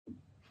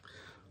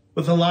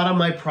With a lot of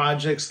my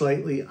projects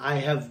lately, I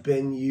have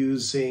been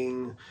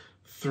using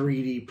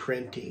 3D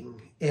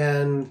printing.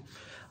 And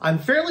I'm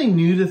fairly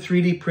new to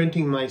 3D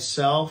printing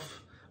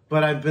myself,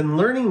 but I've been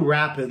learning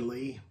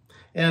rapidly.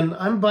 And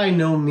I'm by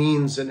no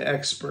means an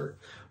expert,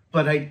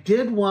 but I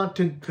did want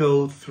to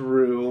go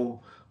through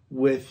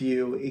with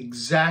you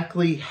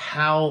exactly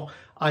how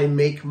I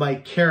make my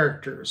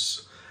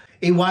characters.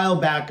 A while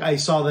back, I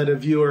saw that a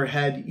viewer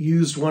had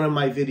used one of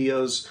my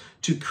videos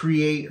to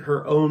create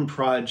her own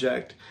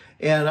project.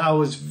 And I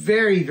was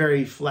very,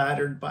 very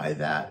flattered by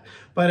that.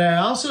 But I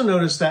also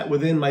noticed that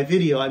within my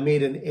video, I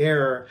made an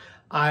error.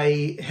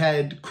 I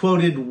had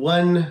quoted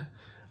one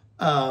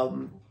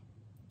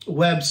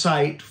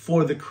website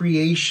for the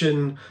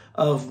creation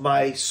of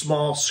my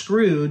small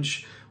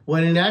Scrooge,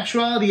 when in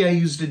actuality, I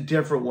used a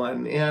different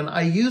one. And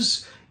I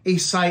use a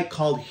site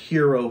called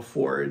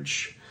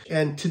Heroforge.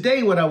 And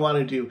today what I want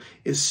to do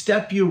is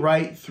step you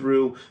right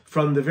through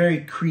from the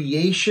very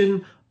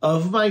creation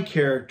of my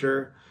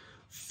character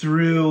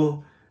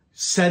through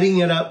setting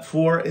it up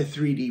for a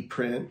 3D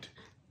print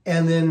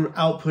and then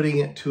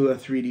outputting it to a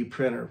 3D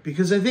printer.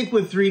 Because I think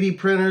with 3D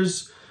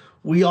printers,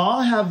 we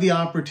all have the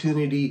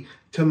opportunity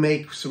to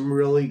make some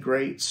really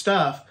great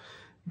stuff,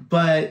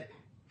 but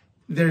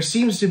there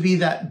seems to be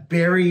that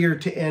barrier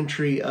to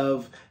entry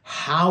of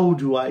how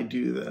do I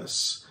do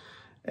this?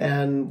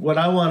 And what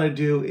I want to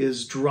do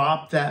is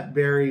drop that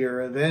barrier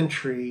of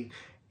entry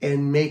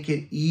and make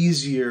it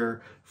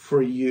easier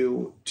for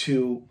you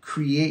to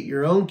create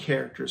your own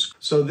characters.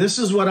 So this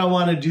is what I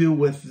want to do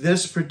with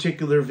this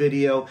particular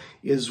video,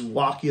 is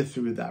walk you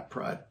through that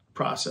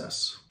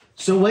process.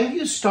 So when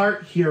you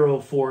start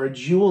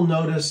Heroforge, you will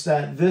notice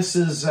that this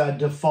is a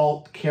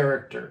default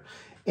character.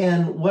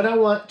 And what I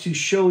want to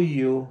show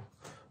you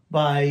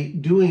by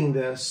doing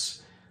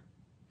this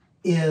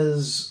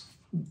is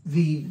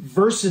the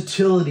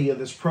versatility of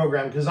this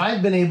program, because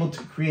I've been able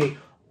to create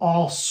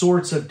all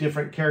sorts of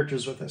different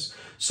characters with this.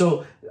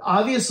 So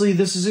obviously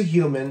this is a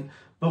human,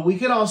 but we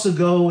can also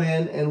go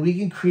in and we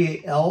can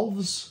create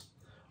elves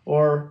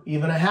or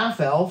even a half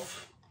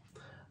elf,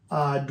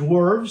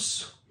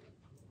 dwarves,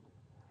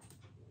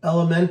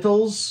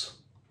 elementals.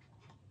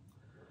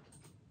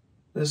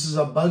 This is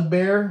a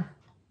bugbear,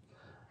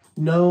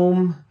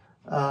 gnome,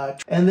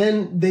 and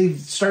then they've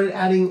started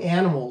adding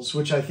animals,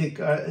 which I think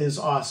is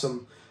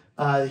awesome.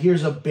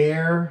 Here's a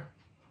bear,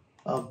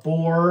 a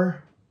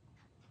boar,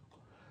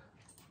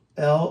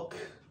 elk,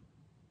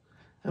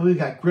 and we've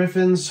got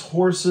griffins,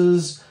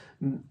 horses.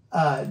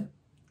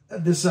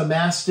 This is a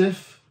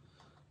mastiff.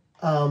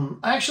 I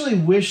actually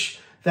wish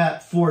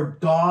that for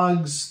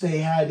dogs they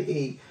had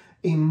a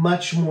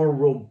much more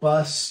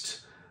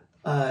robust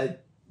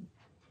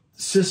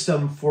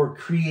system for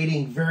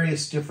creating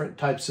various different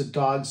types of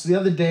dogs. The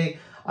other day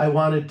I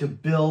wanted to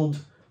build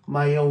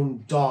my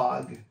own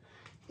dog,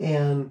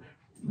 and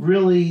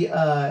really,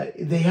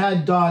 they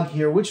had dog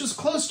here, which was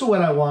close to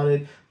what I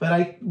wanted, but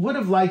I would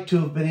have liked to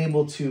have been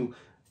able to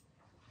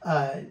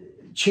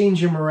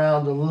change him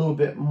around a little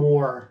bit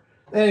more.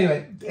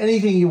 Anyway,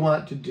 anything you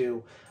want to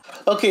do.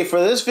 Okay, for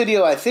this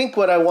video, I think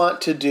what I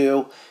want to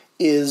do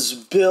is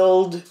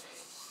build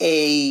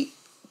a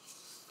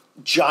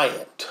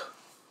giant.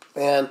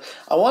 And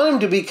I want him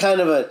to be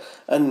kind of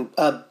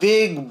a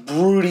big,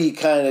 broody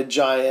kind of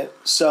giant.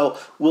 So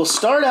we'll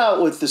start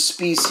out with the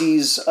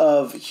species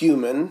of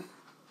human.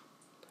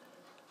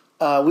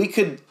 We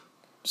could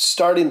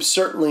start him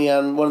certainly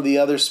on one of the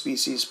other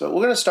species, but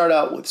we're going to start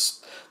out with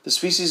the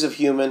species of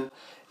human.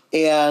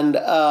 And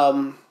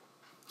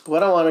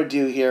what I want to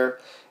do here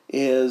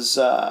is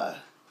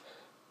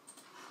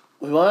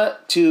we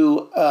want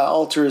to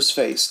alter his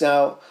face.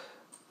 Now,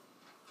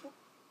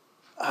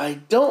 I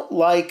don't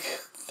like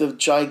the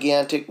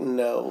gigantic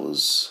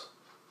nose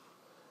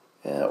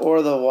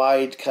or the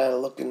wide kind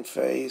of looking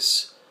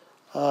face.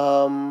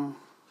 Heroic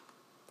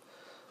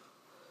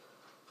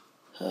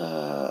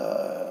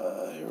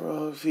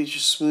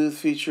features, smooth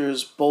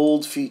features,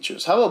 bold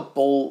features. How about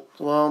bold?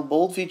 Well,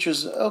 bold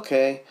features,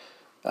 okay.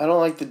 I don't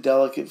like the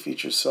delicate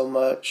features so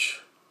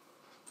much.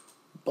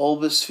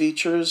 Bulbous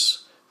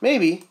features,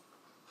 maybe.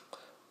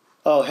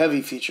 Oh,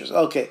 heavy features.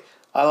 Okay,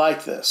 I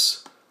like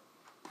this.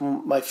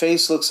 My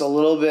face looks a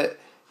little bit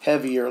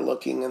heavier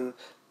looking, and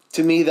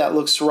to me that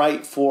looks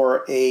right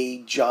for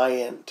a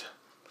giant.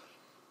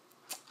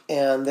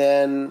 And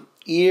then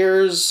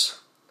ears.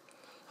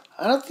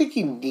 I don't think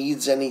he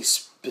needs any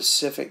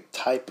specific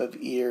type of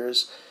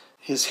ears.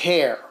 His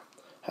hair.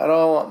 How do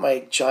I want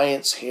my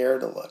giant's hair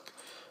to look?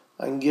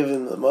 I can give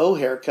him the Mo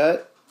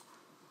haircut.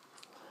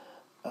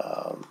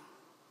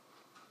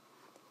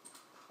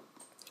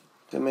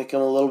 To make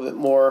him a little bit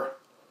more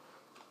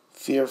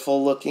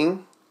fearful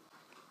looking.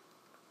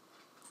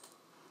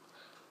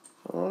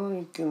 Well,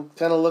 he can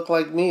kind of look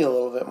like me a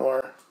little bit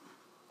more.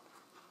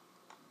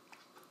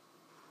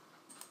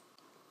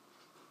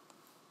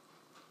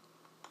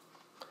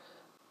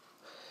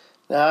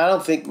 Now, I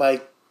don't think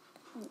my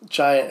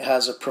giant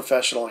has a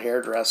professional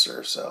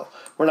hairdresser, so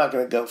we're not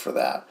going to go for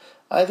that.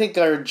 I think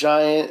our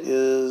giant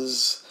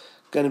is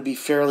going to be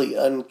fairly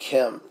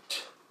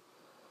unkempt.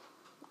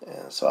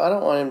 And so I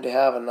don't want him to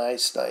have a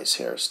nice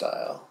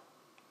hairstyle.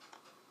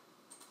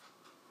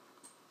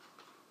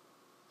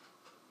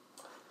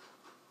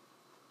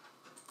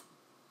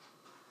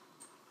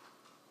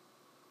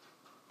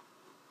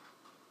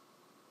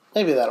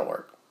 Maybe that'll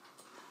work.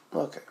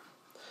 Okay.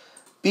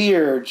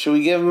 Beard. Should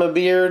we give him a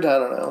beard? I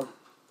don't know.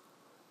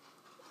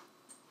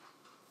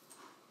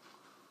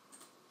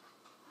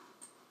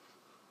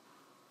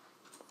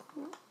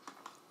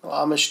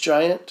 Amish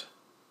giant.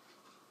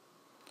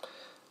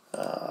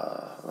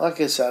 Like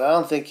I said, I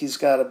don't think he's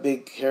got a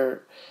big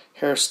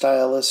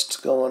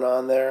hairstylist going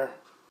on there.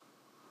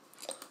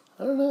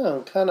 I don't know.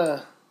 I'm kind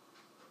of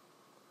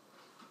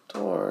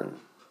torn.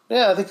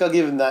 Yeah, I think I'll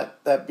give him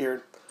that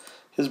beard.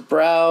 His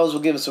brows,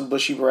 we'll give him some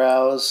bushy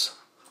brows.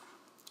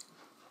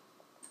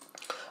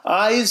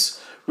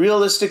 Eyes,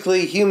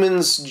 realistically,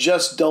 humans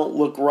just don't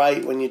look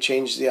right when you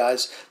change the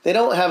eyes. They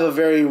don't have a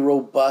very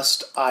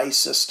robust eye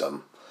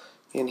system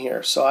in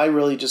here, so I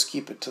really just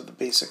keep it to the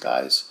basic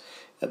eyes.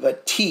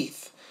 But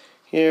teeth,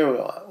 here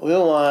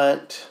we'll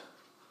want,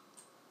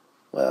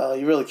 well,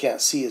 you really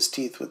can't see his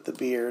teeth with the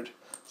beard,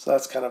 so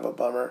that's kind of a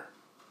bummer.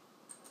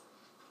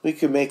 We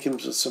could make him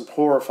with some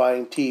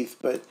horrifying teeth,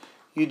 but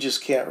you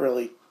just can't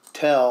really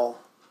tell.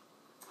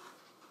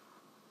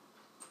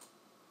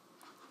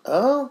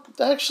 Oh,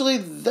 actually,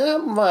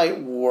 that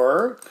might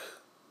work.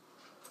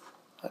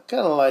 I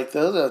kind of like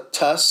those. The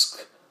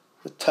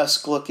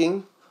tusk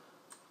looking.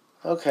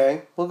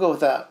 Okay, we'll go with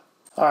that.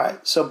 All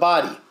right, so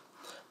body.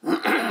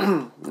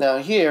 Now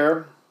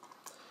here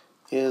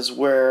is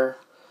where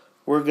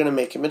we're going to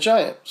make him a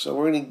giant. So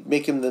we're going to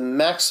make him the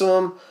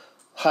maximum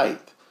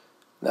height.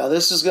 Now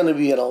this is going to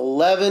be an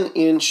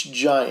 11-inch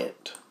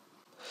giant.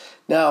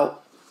 Now,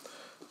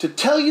 to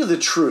tell you the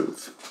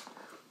truth,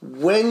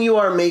 when you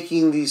are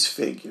making these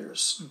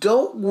figures,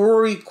 don't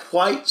worry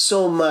quite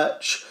so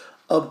much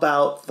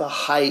about the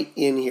height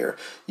in here.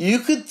 You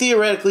could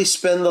theoretically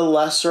spend the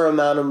lesser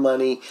amount of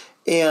money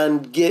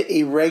and get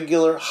a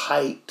regular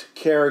height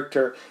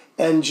character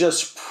and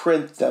just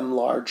print them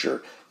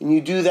larger. And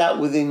you do that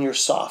within your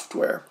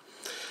software.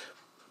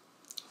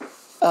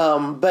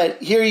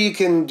 But here you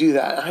can do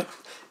that.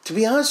 To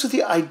be honest with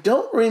you, I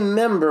don't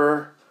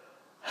remember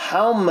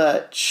how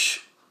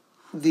much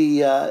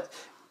the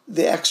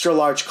extra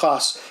large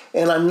costs.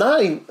 And I'm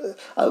not even,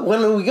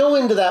 when we go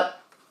into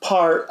that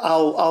part,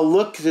 I'll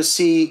look to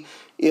see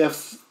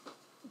if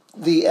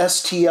the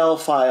STL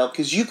file,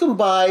 because you can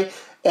buy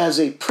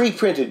as a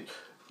pre-printed.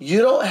 You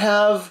don't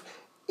have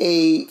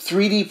a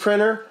 3D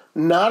printer,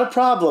 not a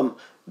problem.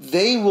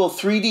 They will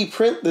 3D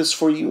print this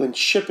for you and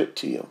ship it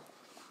to you.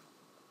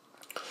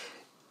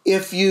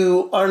 If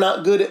you are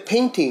not good at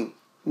painting,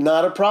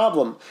 not a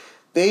problem.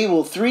 They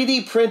will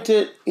 3D print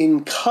it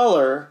in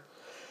color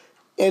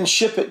and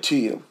ship it to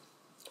you.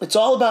 It's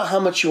all about how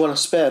much you want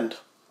to spend.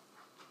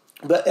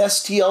 But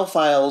STL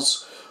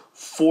files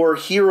for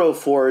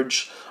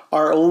Heroforge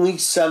are only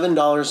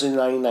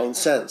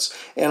 $7.99.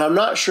 And I'm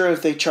not sure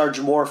if they charge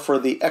more for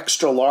the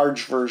extra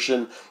large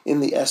version in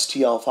the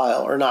STL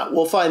file or not.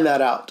 We'll find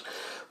that out.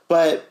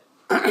 But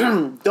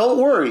don't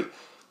worry.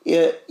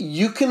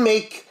 You can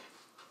make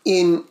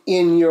in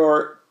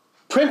your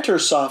printer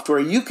software,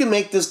 you can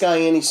make this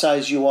guy any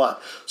size you want.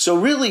 So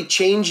really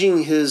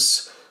changing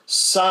his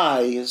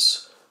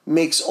size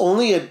makes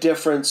only a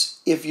difference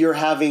if you're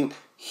having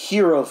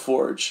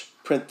Heroforge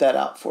print that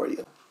out for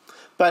you.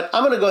 But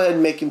I'm going to go ahead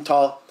and make him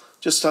tall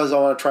just because I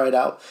want to try it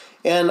out.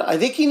 And I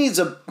think he needs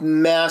a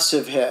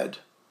massive head.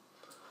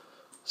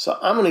 So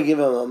I'm going to give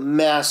him a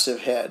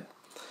massive head.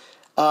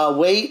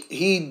 Weight,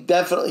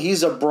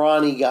 he's a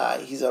brawny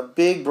guy. He's a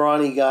big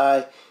brawny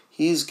guy.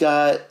 He's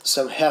got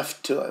some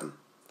heft to him.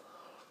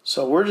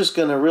 So we're just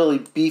going to really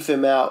beef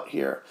him out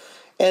here.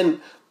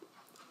 And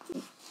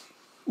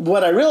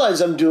what I realize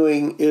I'm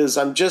doing is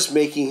I'm just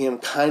making him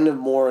kind of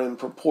more in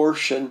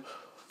proportion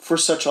for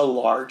such a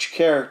large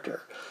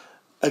character.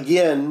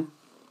 Again,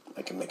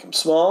 I can make him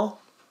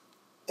small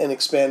and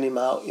expand him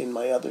out in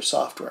my other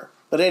software.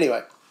 But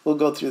anyway, we'll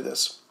go through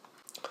this.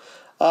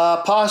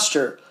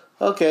 Posture.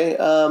 Okay,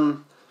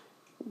 I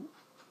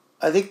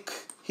think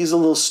he's a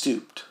little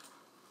stooped.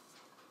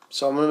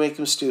 So I'm going to make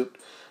him stooped.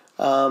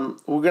 We're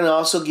going to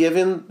also give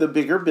him the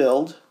bigger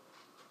build.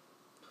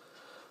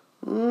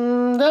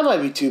 That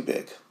might be too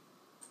big.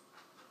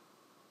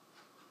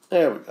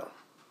 There we go.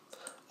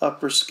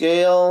 Upper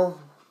scale.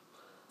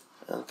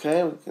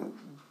 Okay,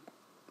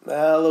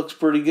 that looks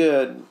pretty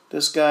good.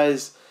 This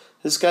guy's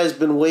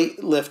been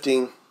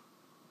weightlifting.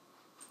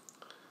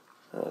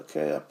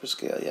 Okay, upper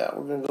scale. Yeah,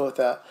 we're going to go with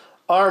that.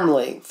 Arm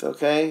length,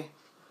 okay?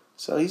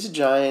 So he's a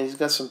giant. He's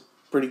got some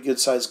pretty good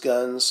sized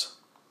guns.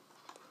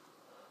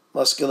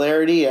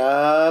 Muscularity,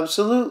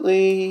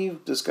 absolutely.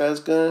 This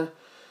guy's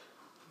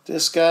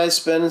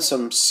spending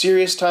some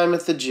serious time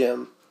at the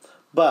gym.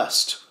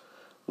 Bust.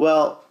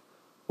 Well,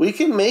 we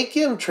can make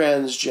him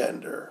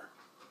transgender,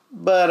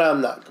 but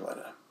I'm not going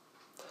to.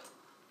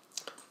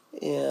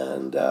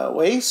 And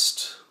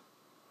waist,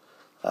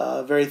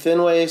 very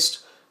thin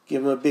waist.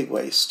 Give him a big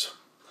waist.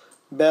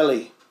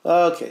 Belly.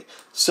 Okay,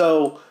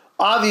 so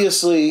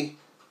obviously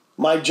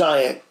my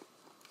giant,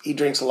 he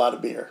drinks a lot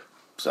of beer.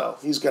 So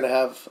he's going to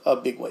have a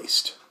big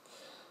waist.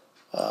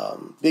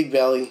 Big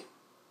belly,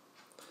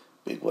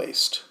 big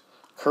waist.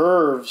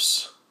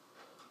 Curves.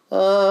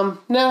 No.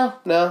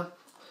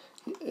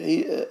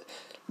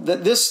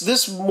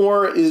 This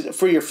more is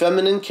for your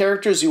feminine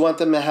characters. You want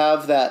them to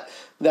have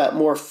that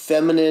more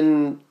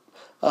feminine,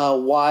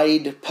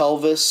 wide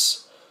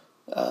pelvis.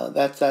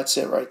 That's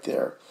it right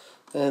there.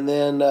 And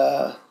then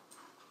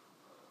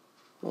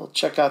we'll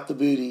check out the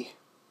booty.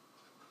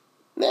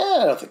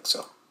 Nah, I don't think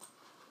so.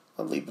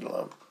 I'll leave it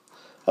alone.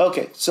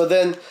 Okay, so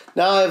then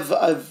now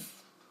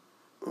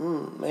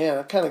man,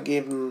 I kind of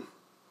gave him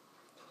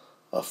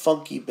a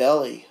funky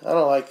belly. I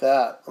don't like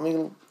that. Let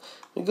me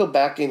go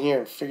back in here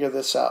and figure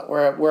this out.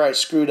 Where I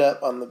screwed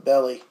up on the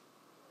belly.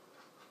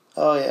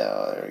 Oh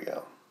yeah, there we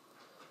go.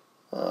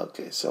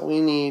 Okay, so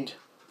we need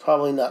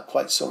probably not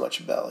quite so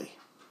much belly.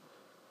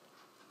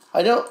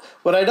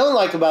 What I don't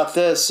like about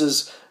this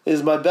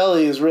is my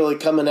belly is really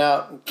coming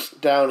out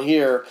down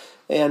here,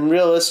 and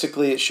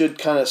realistically it should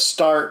kind of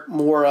start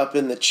more up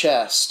in the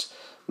chest.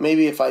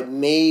 Maybe if I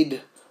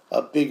made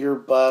a bigger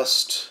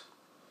bust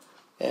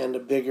and a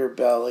bigger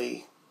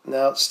belly.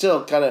 Now it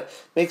still kind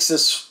of makes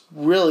this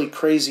really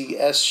crazy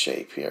S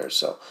shape here.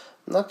 So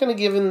I'm not going to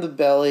give him the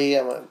belly.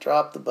 I'm going to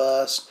drop the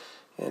bust,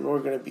 and we're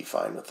going to be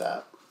fine with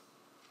that.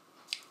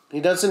 He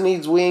doesn't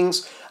need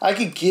wings. I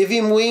could give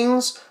him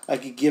wings. I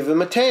could give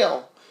him a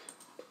tail.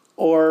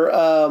 Or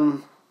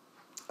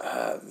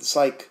it's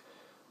like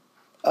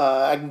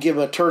I can give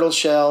him a turtle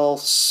shell,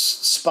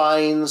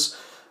 spines,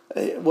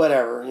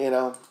 whatever, you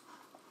know.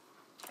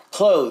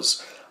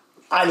 Clothes.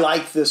 I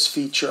like this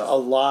feature a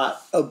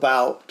lot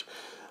about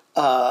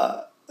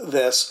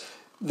this.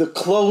 The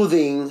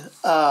clothing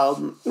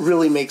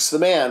really makes the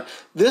man.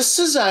 This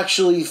is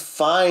actually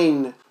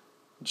fine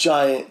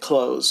giant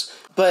clothes,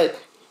 but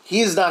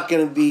he is not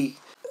going to be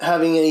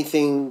having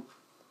anything,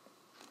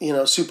 you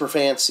know, super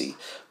fancy.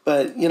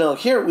 But, you know,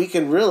 here we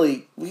can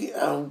really, we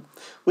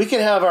can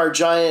have our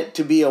giant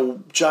to be a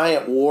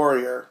giant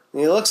warrior. I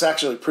mean, he looks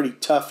actually pretty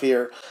tough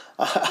here.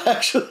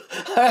 I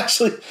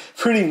actually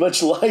pretty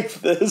much like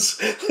this.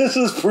 This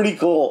is pretty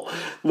cool.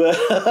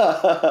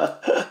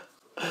 But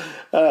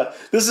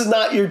this is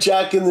not your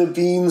Jack and the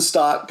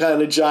Beanstalk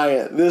kind of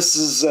giant. This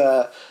is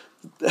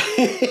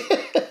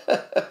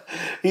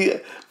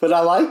but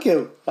I like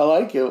him. I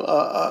like him.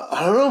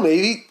 I don't know.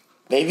 Maybe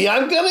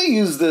I'm gonna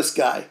use this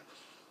guy.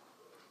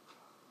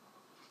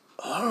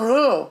 I don't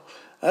know.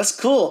 That's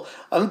cool.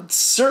 I'm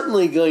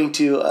certainly going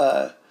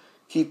to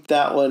keep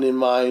that one in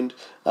mind.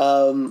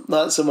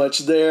 Not so much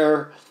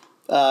there.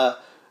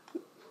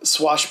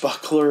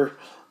 Swashbuckler.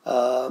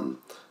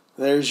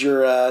 There's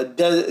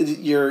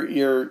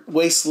your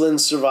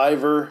Wasteland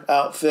Survivor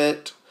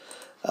outfit.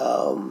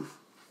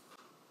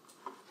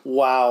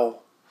 Wow.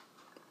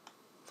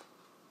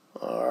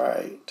 All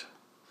right.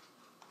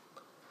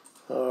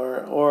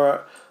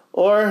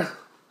 Or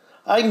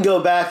I can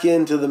go back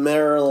into the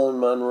Marilyn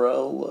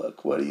Monroe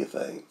look. What do you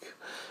think?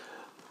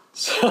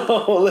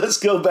 So let's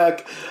go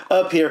back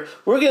up here.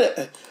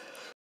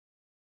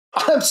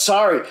 I'm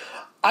sorry.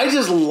 I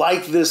just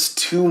like this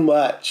too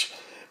much.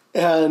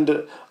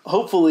 And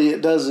hopefully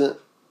it doesn't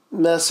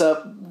mess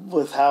up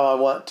with how I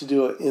want to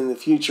do it in the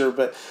future.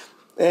 But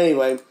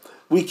anyway,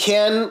 we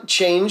can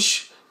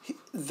change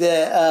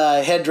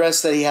the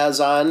headdress that he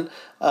has on.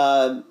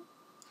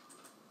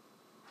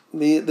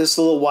 This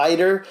little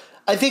wider.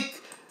 I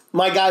think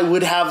my guy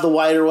would have the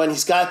wider one.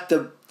 He's got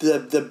the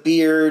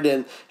beard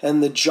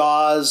and the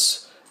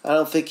jaws. I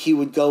don't think he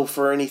would go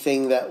for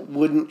anything that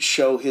wouldn't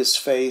show his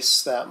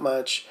face that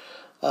much.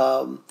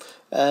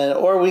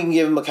 Or we can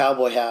give him a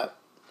cowboy hat.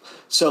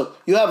 So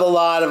you have a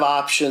lot of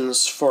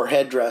options for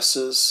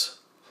headdresses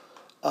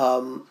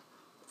on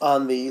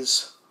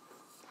these.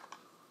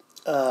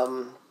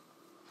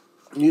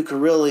 You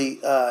can really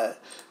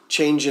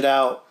change it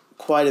out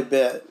quite a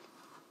bit.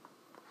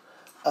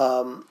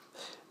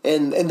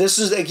 And this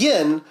is,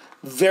 again,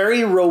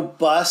 very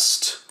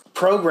robust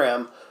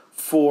program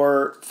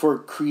for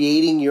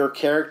creating your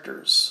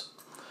characters.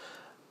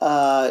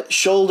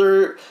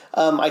 Shoulder,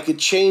 I could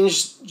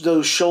change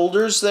those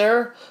shoulders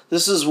there.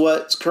 This is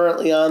what's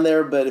currently on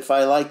there, but if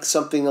I like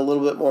something a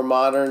little bit more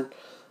modern,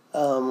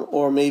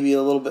 or maybe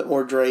a little bit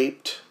more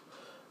draped,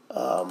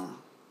 more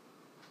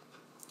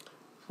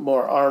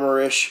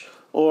armorish,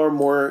 or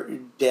more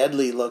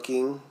deadly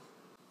looking,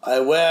 I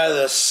wear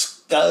the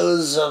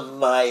skulls of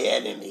my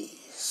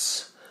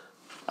enemies.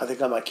 I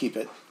think I might keep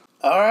it.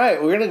 All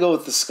right, we're going to go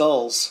with the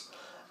skulls.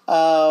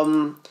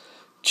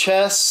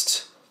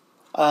 Chest,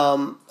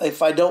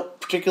 if I don't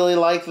particularly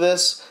like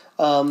this,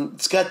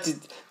 it's got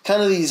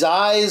kind of these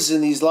eyes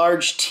and these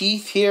large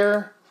teeth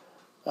here.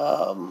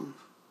 Let's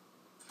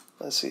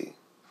see.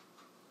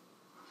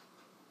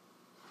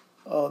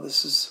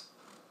 This is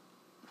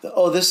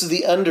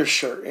the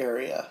undershirt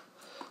area.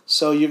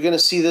 So you're going to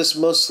see this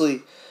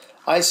mostly,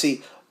 I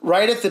see,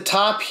 right at the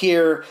top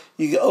here,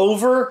 you go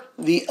over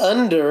the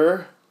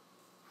under,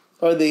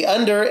 or the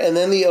under, and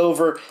then the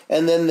over,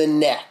 and then the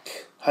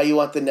neck, how you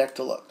want the neck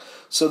to look.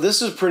 So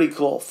this is pretty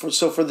cool.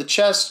 So for the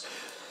chest,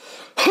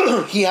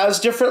 he has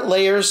different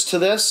layers to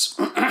this.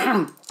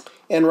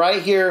 And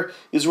right here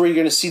is where you're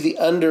going to see the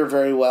under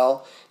very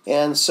well.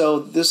 And so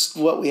this is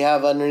what we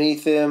have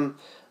underneath him.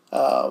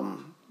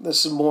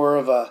 This is more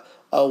of a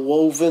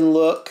woven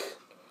look.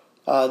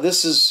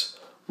 This is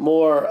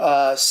more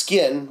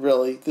skin,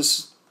 really.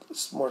 This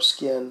is more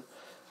skin.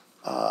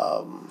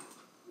 Or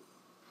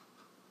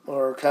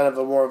kind of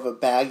more of a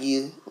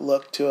baggy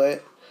look to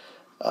it.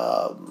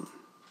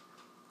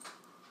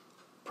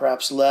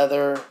 Perhaps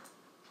leather.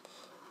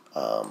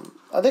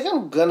 I think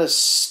I'm going to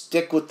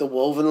stick with the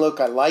woven look.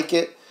 I like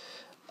it.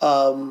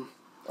 I'm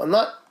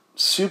not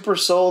super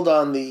sold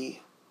on the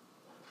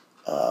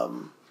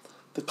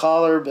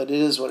collar, but it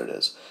is what it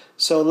is.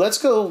 So let's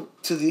go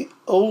to the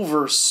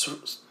over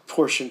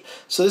portion.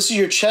 So this is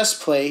your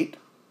chest plate.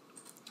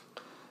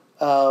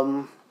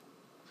 I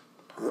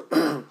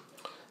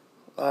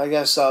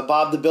guess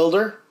Bob the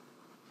Builder,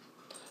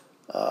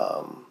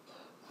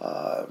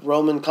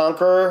 Roman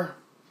Conqueror,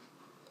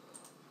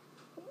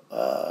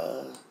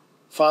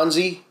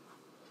 Fonzie,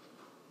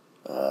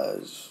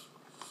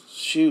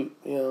 shoot,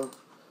 you know,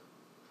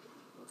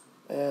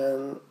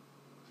 and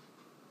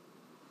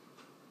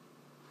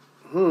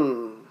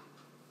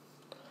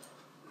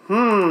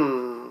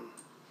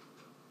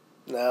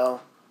now,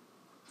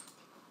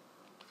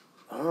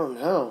 I don't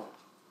know.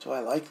 Do I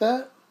like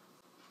that?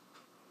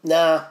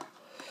 Nah.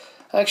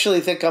 I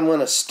actually think I'm going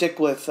to stick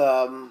with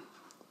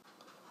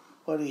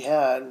what he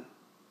had.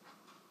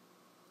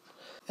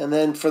 And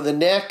then for the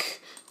neck,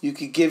 you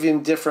could give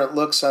him different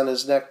looks on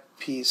his neck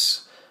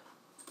piece.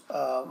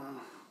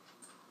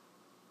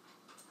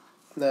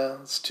 No,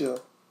 it's too.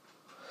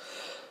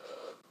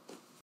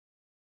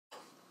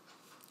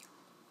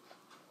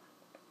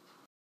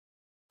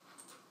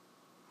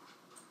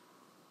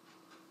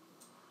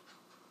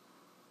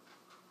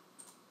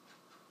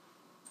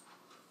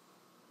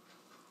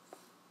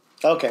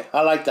 Okay,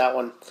 I like that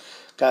one.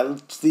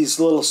 Got these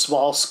little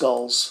small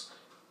skulls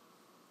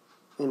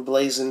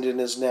emblazoned in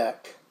his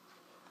neck.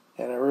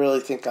 And I really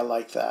think I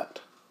like that.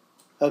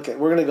 Okay,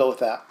 we're going to go with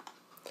that.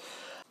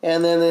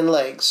 And then in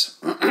legs.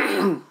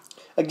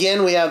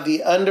 Again, we have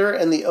the under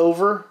and the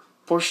over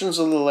portions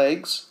of the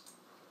legs.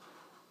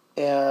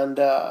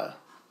 And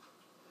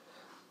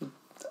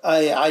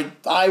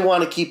I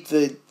want to keep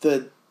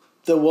the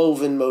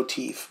woven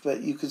motif,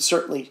 but you could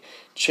certainly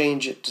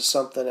change it to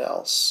something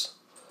else.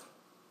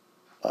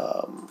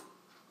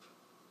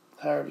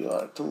 However you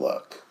want it to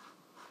look.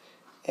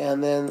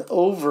 And then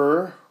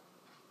over,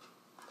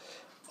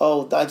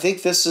 oh, I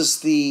think this is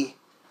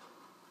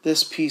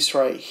this piece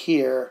right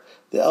here,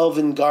 the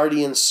Elven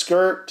Guardian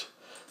skirt,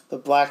 the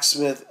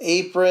blacksmith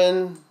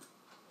apron,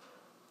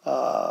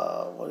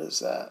 what is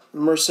that?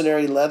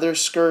 Mercenary leather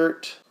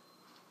skirt.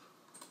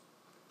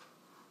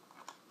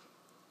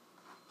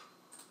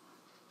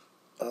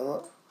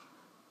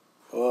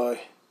 Boy.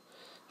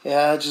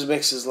 Yeah, it just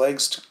makes his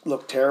legs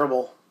look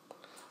terrible.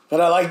 But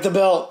I like the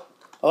belt.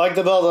 I like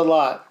the belt a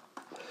lot.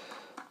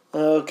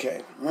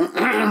 Okay.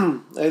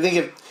 I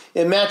think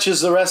it matches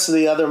the rest of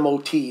the other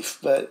motif,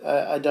 but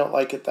I don't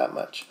like it that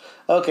much.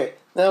 Okay,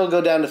 now we'll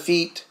go down to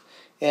feet.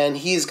 And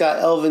he's got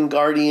Elven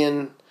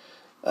Guardian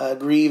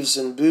greaves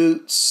and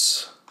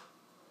boots.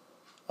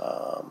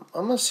 I'm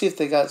going to see if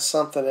they got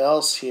something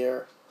else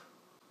here.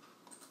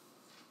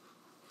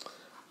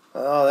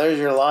 Oh, there's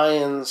your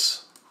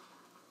lions.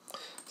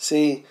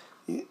 See,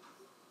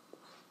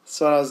 that's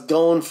what I was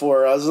going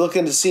for. I was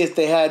looking to see if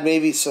they had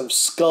maybe some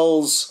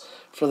skulls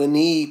for the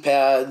knee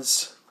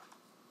pads.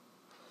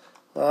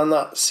 I'm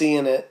not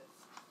seeing it.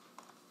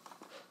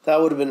 That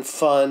would have been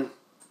fun.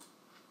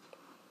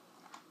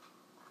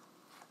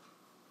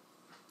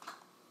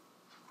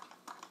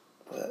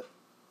 But,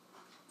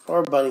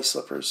 or bunny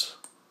slippers.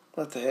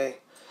 What the hey?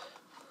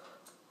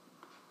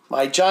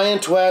 My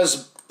giant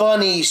wears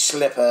bunny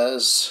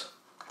slippers.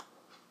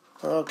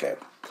 Okay.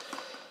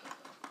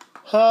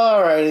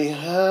 Alrighty,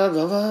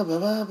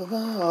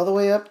 all the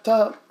way up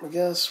top, I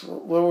guess.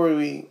 Where were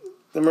we?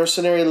 The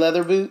mercenary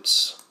leather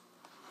boots?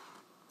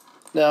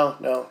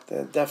 No,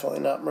 they're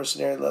definitely not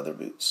mercenary leather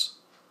boots.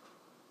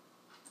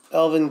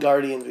 Elven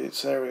Guardian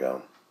boots, there we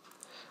go.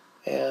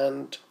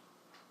 And,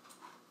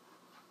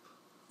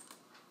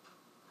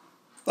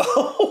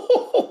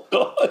 oh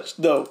gosh,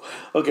 no.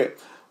 Okay,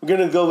 we're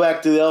going to go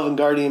back to the Elven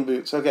Guardian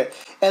boots. Okay,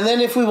 and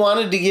then if we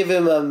wanted to give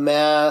him a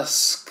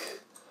mask,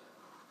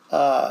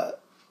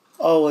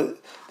 oh,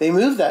 they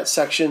moved that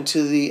section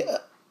to the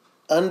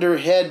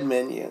underhead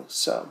menu.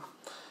 So,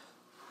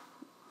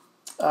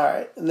 all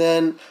right. And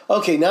then,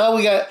 okay, now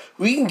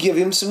we can give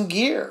him some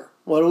gear.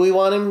 What do we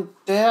want him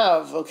to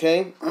have?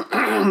 Okay.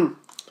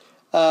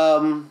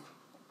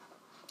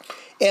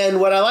 And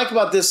what I like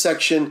about this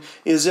section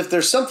is if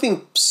there's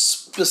something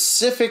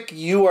specific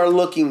you are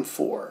looking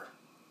for,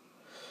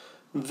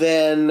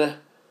 then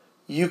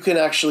you can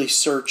actually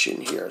search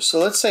in here. So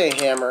let's say a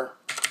hammer.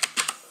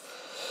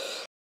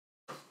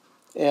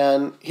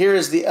 And here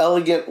is the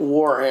Elegant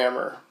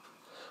Warhammer,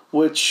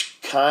 which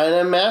kind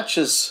of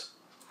matches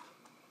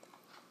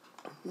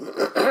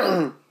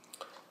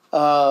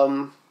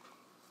There's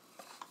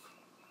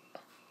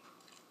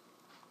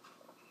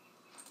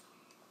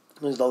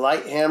the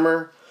light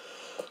hammer.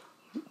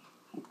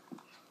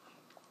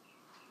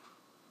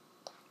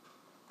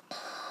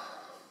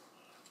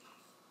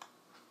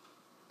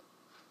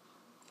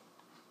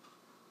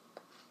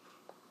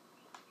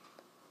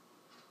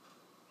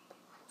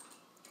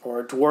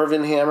 Or a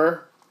dwarven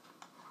hammer.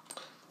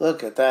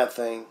 Look at that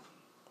thing.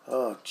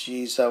 Oh,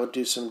 geez, that would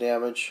do some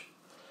damage.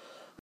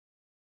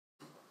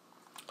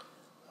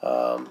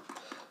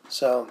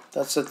 So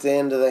that's at the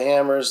end of the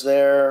hammers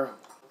there.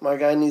 My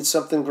guy needs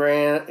something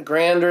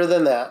grander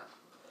than that.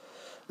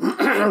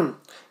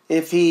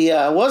 If he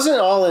wasn't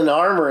all in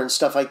armor and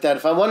stuff like that,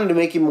 if I wanted to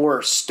make him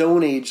more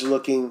Stone Age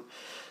looking,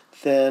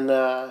 then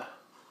that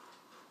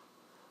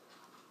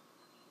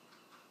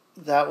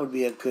would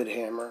be a good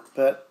hammer.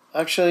 But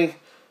actually,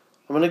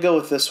 I'm going to go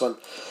with this one.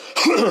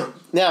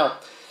 Now,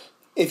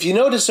 if you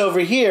notice over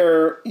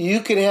here,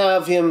 you can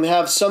have him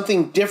have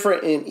something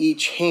different in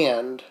each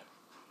hand.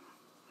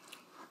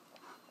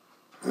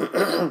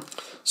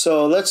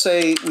 So let's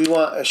say we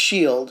want a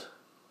shield.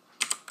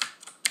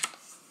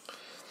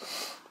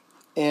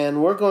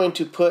 And we're going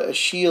to put a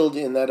shield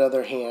in that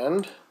other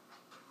hand.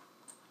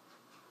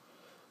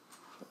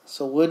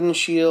 So wooden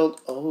shield.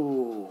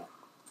 Oh,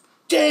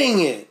 dang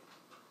it.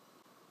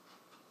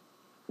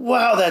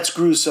 Wow, that's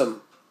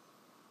gruesome.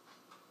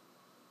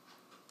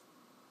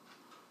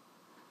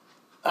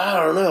 I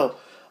don't know.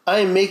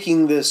 I'm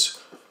making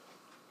this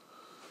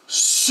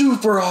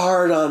super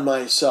hard on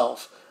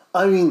myself.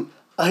 I mean,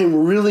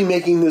 I'm really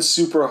making this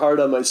super hard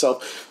on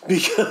myself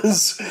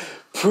because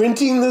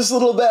printing this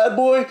little bad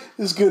boy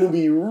is going to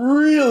be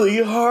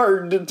really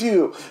hard to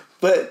do.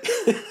 But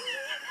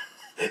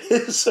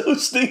it's so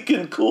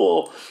stinking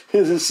cool.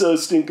 It is so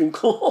stinking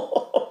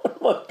cool. Oh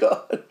my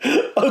God.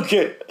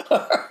 Okay.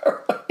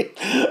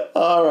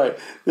 All right.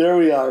 There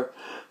we are.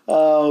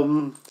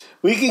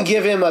 We can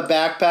give him a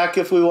backpack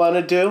if we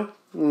wanted to.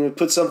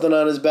 Put something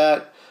on his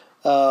back.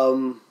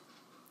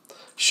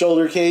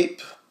 Shoulder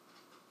cape.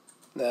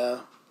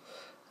 No.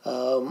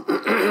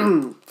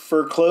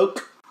 Fur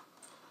cloak.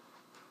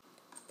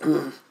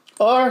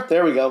 Or,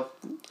 there we go.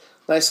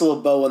 Nice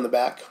little bow on the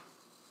back.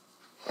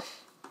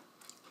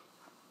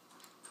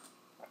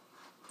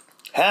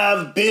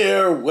 Have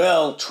beer,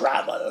 well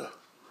travel.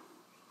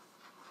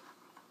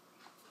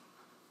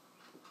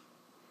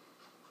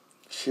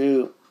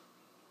 Shoot.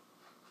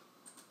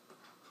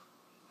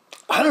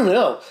 I don't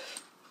know.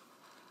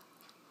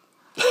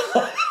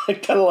 I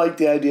kind of like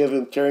the idea of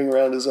him carrying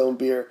around his own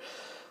beer.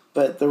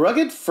 But the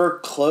rugged fur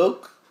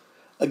cloak,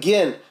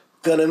 again,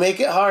 gonna make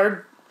it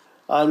hard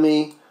on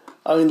me.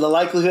 I mean, the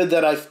likelihood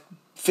that I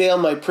fail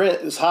my print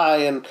is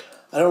high, and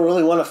I don't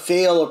really want to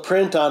fail a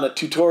print on a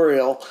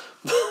tutorial.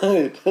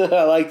 But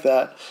I like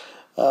that.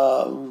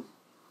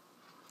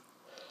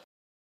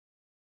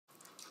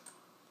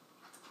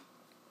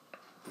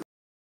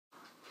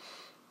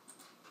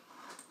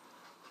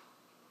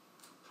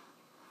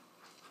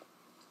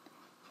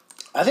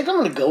 I think I'm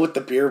going to go with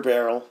the beer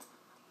barrel.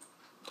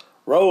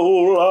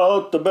 Roll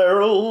out the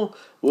barrel,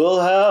 we'll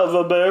have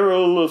a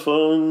barrel of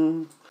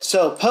fun.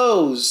 So,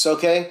 pose,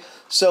 okay?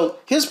 So,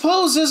 his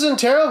pose isn't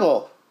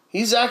terrible.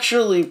 He's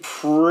actually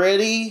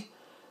pretty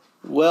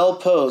well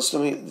posed. I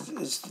mean,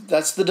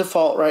 that's the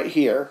default right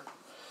here.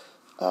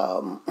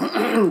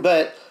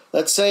 But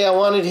let's say I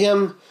wanted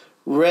him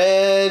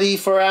ready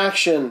for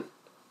action.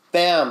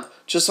 Bam,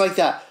 just like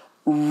that.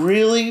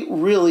 Really,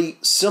 really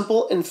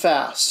simple and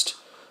fast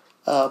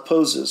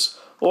poses.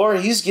 Or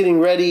he's getting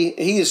ready,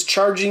 he is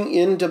charging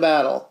into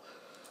battle.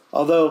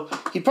 Although,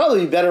 he'd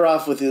probably be better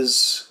off with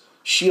his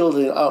shield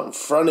out in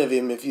front of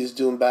him if he's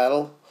doing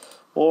battle.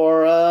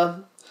 Or,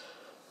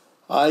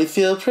 I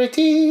feel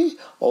pretty,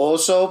 oh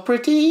so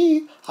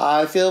pretty,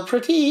 I feel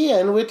pretty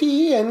and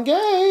witty and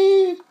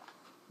gay.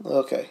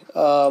 Okay,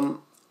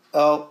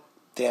 oh,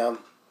 damn.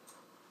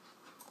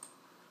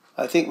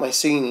 I think my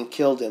singing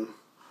killed him.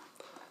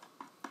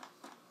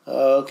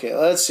 Okay,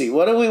 let's see,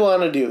 what do we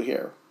want to do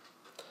here?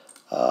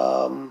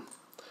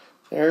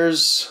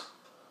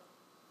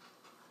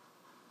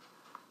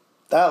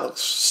 That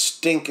looks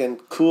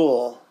stinking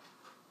cool.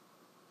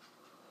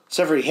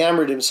 Except for he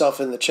hammered himself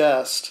in the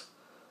chest.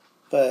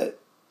 But,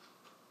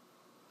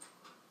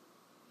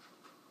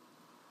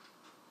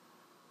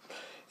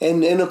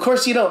 and of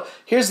course, you know,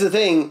 here's the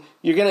thing,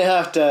 you're gonna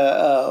have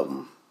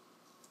to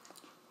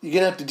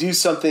do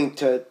something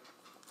to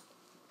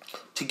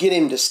get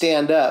him to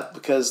stand up,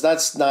 because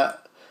that's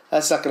not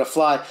gonna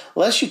fly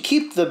unless you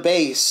keep the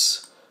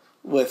base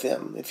with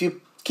him. If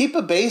you keep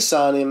a base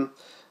on him,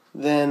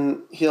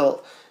 then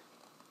he'll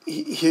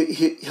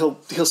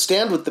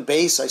stand with the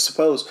base, I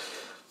suppose.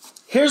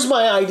 Here's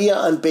my idea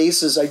on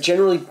bases. I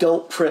generally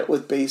don't print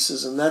with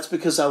bases, and that's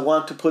because I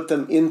want to put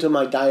them into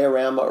my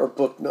diorama or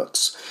Book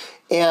Nooks.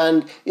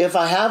 And if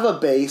I have a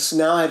base,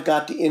 now I've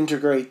got to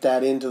integrate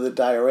that into the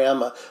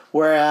diorama.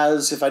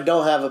 Whereas if I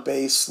don't have a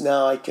base,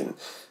 now I can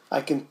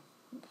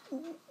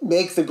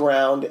make the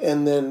ground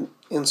and then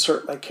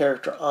insert my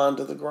character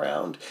onto the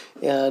ground.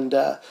 And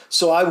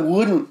so I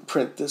wouldn't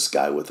print this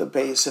guy with a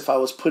base if I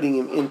was putting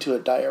him into a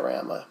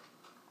diorama.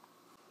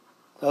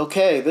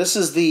 Okay, this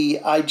is the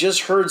I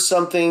just heard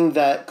something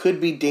that could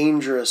be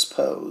dangerous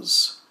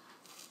pose.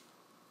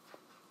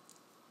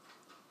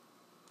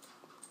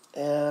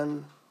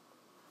 And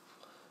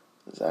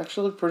it's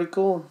actually pretty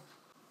cool.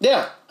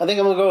 Yeah, I think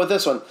I'm going to go with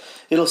this one.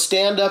 It'll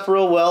stand up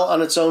real well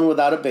on its own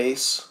without a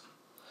base.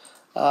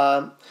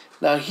 Now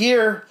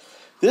here,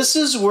 this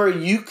is where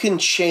you can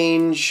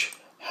change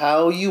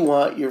how you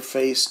want your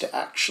face to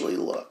actually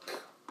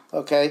look.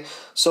 Okay,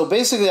 so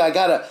basically I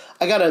got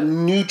a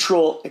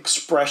neutral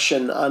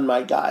expression on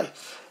my guy,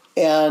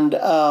 and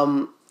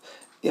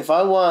if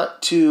I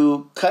want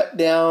to cut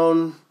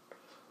down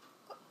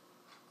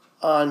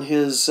on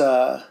his,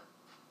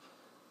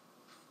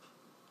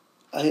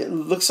 it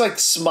looks like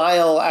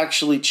smile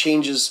actually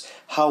changes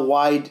how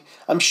wide.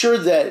 I'm sure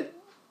that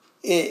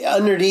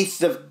underneath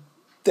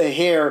the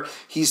hair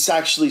he's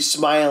actually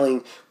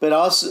smiling, but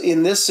also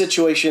in this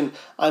situation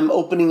I'm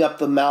opening up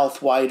the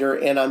mouth wider,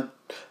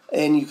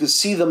 and you can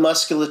see the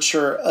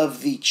musculature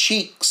of the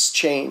cheeks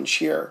change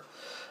here.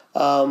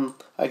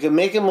 I can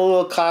make him a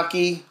little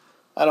cocky.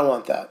 I don't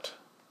want that.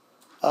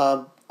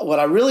 What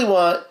I really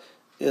want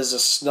is a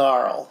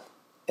snarl,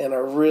 and I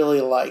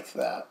really like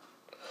that.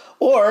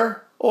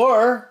 Or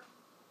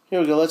here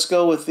we go. Let's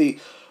go with the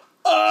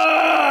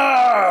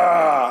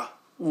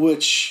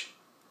which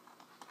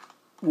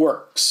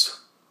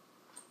works.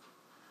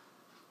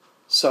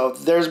 So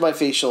there's my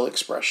facial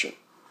expression.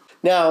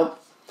 Now,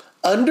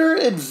 under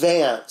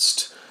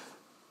advanced,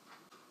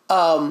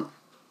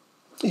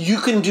 you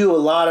can do a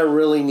lot of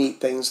really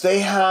neat things. They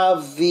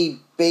have the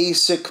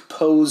basic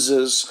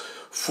poses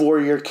for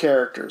your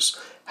characters.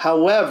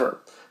 However,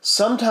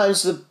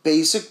 sometimes the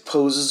basic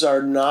poses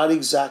are not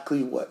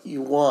exactly what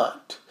you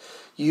want.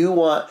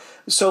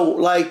 So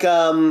like,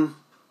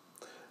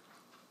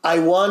 I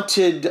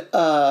wanted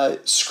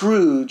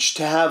Scrooge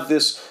to have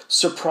this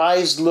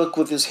surprised look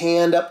with his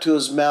hand up to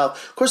his mouth.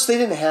 Of course, they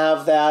didn't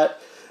have that.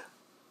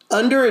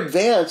 Under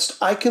advanced,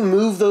 I can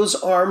move those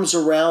arms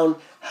around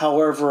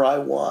however I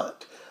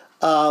want.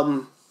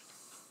 On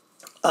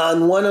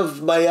one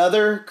of my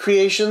other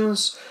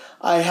creations,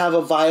 I have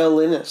a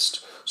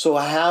violinist. So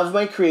I have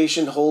my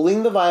creation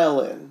holding the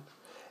violin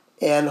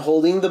and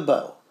holding the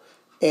bow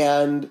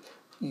and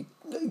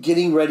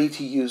getting ready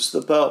to use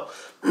the bow.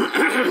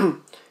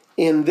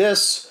 In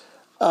this,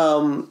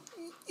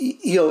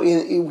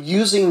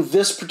 using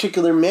this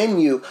particular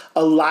menu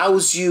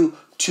allows you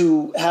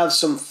to have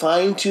some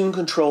fine-tuned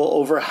control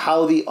over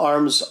how the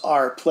arms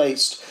are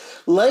placed.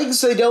 Legs,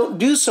 they don't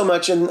do so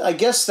much, and I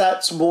guess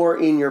that's more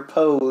in your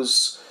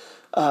pose.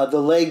 The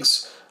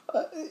legs,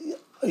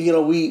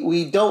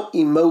 we don't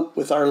emote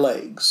with our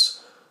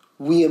legs.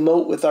 We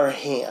emote with our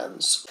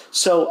hands.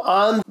 So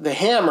on the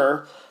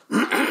hammer,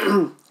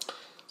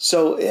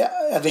 so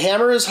the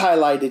hammer is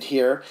highlighted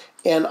here,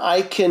 and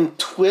I can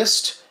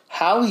twist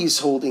how he's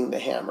holding the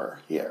hammer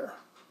here.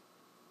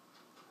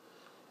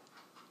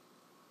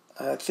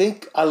 I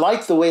think I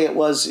like the way it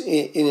was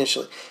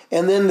initially.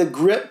 And then the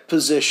grip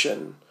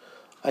position,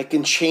 I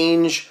can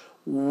change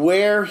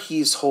where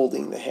he's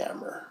holding the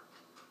hammer.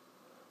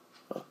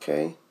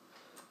 Okay.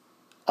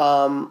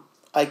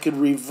 I could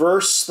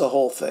reverse the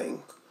whole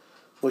thing,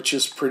 which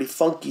is pretty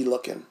funky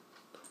looking.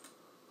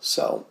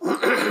 So,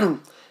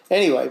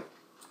 anyway,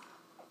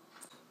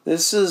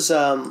 this is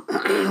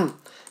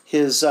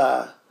his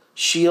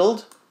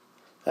shield.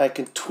 I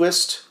can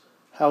twist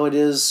how it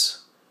is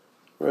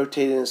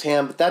rotated in his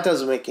hand, but that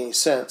doesn't make any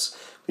sense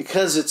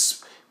because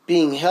it's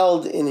being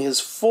held in his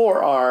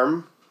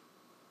forearm.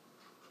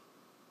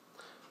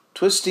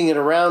 Twisting it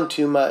around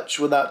too much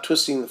without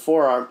twisting the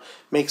forearm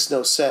makes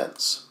no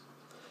sense.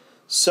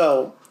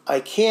 So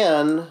I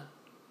can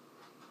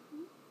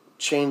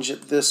change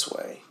it this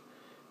way,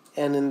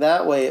 and in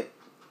that way it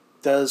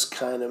does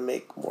kind of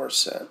make more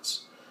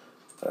sense.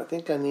 But I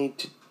think I need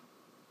to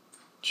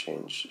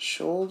change the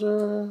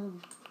shoulder.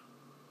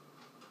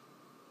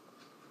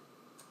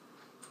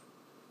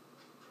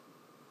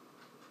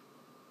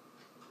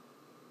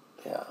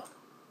 Yeah.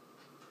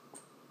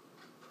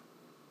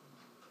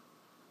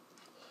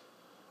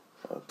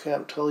 Okay,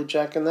 I'm totally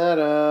jacking that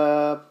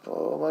up.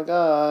 Oh my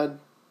God.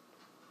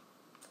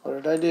 What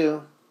did I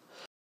do?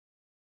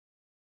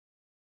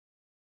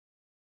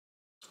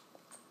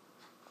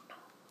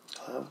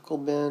 Clavicle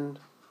bend.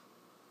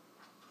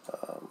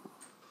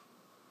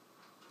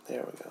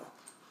 There we go.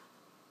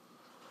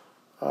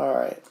 All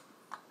right.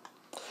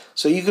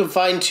 So you can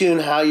fine-tune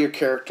how your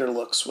character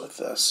looks with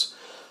this.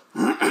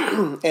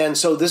 And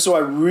so this is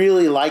what I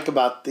really like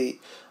about the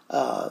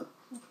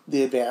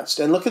advanced.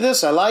 And look at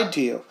this, I lied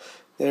to you.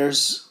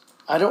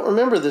 I don't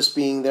remember this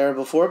being there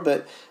before,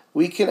 but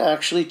we can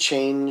actually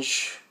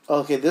change.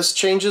 Okay, this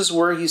changes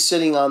where he's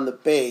sitting on the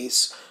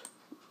base.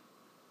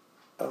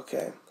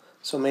 Okay,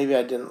 so maybe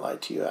I didn't lie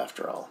to you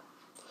after all.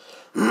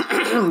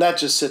 That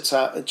just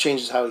it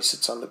changes how he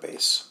sits on the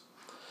base.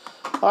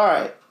 All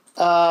right,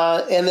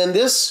 and then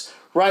this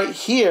right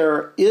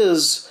here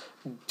is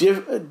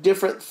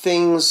different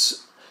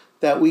things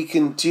that we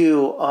can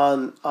do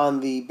on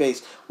the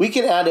base. We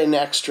can add in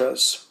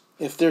extras.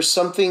 If there's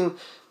something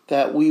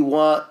that we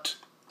want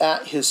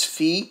at his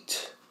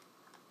feet,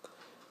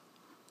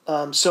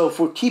 so if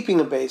we're keeping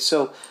a base,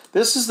 so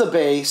this is the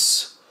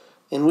base,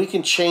 and we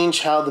can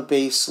change how the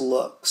base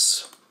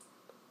looks.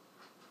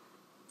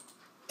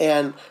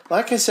 And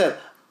like I said,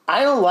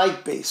 I don't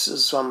like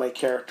bases on my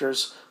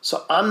characters,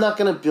 so I'm not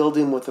going to build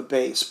him with a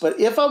base. But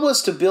if I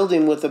was to build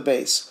him with a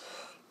base,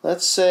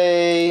 let's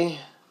say,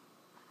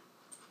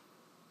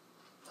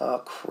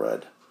 oh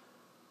crud,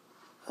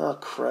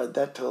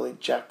 that totally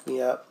jacked me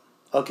up.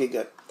 Okay,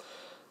 good.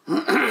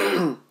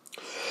 I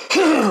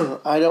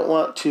don't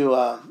want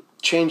to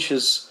change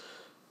his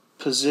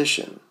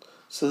position.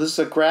 So this is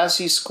a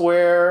grassy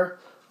square,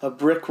 a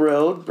brick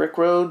road. Brick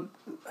road,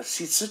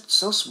 see, it's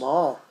so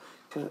small.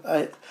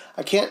 I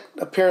can't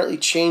apparently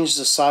change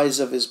the size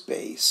of his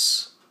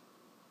base,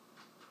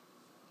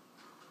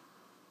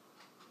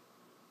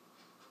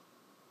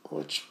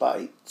 which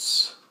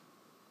bites.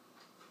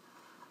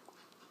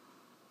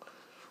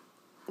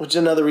 Which is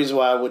another reason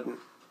why I wouldn't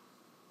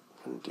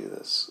do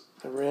this.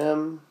 The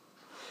rim,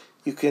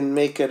 you can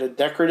make it a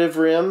decorative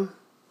rim.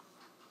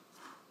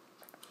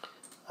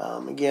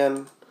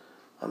 Again,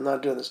 I'm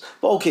not doing this.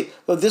 But okay,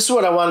 but this is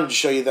what I wanted to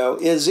show you though,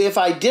 is if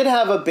I did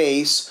have a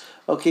base,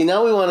 okay,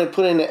 now we want to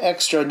put in an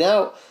extra.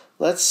 Now,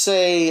 let's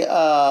say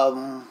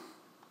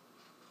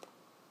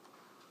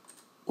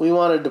we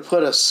wanted to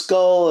put a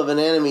skull of an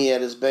enemy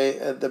at his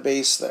at the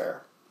base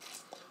there.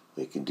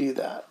 We can do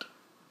that.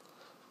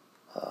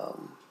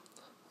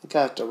 I think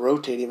I have to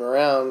rotate him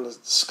around. The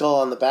skull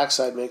on the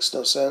backside makes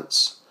no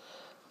sense.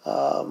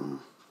 And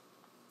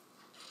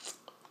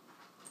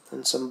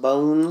some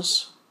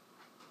bones.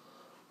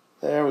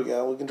 There we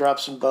go. We can drop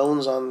some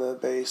bones on the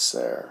base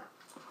there.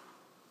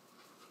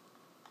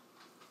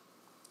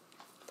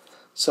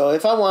 So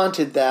if I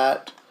wanted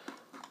that,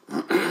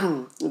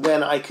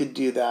 then I could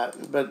do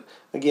that. But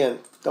again,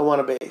 don't want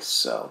a base,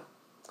 so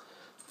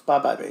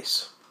bye-bye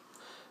base.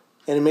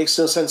 And it makes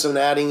no sense of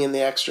adding in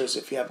the extras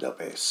if you have no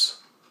base.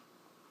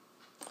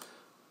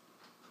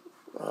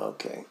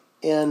 Okay.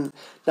 And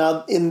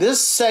now in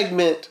this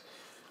segment,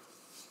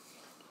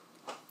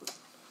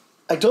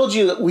 I told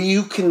you that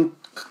you can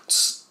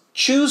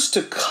choose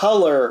to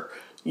color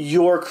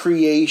your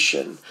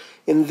creation.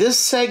 In this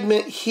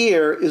segment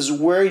here is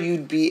where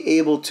you'd be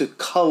able to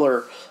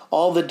color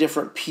all the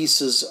different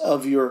pieces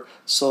of your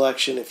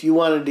selection. If you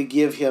wanted to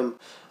give him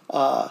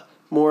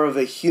more of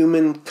a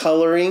human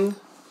coloring,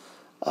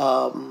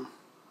 it's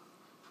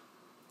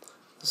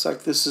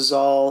like this is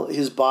all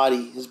his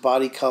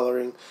body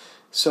coloring.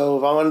 So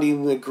if I wanted to give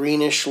him a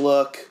greenish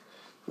look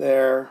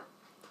there,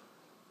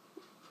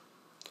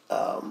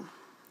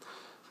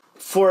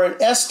 for an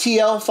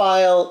STL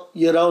file,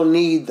 you don't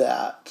need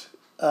that.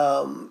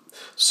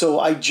 So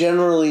I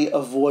generally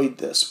avoid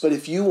this. But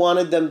if you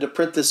wanted them to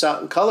print this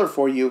out in color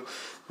for you,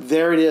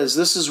 there it is.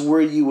 This is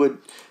where you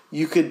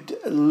could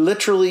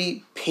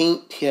literally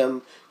paint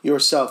him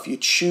yourself. You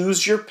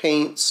choose your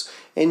paints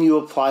and you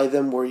apply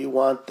them where you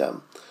want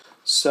them.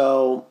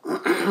 So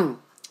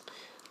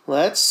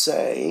let's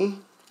say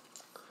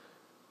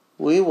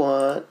we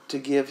want to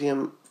give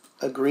him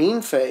a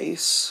green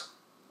face.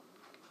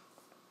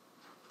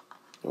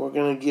 We're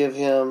going to give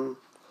him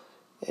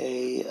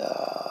a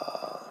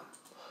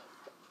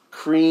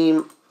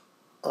cream.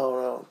 Oh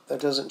no,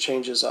 that doesn't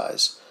change his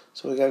eyes.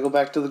 So we got to go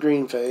back to the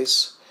green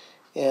face.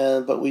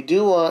 But we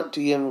do want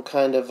to give him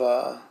kind of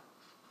a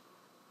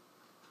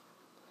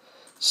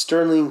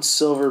sterling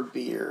silver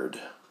beard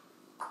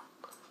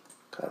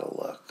kind of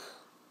look.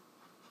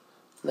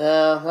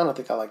 Nah, I don't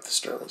think I like the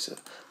sterling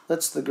silver.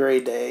 That's the gray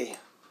day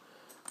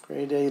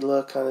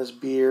look on his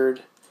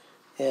beard.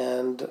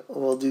 And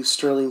we'll do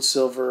sterling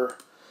silver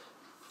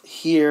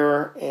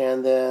here,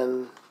 and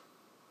then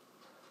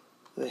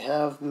they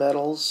have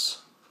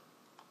metals.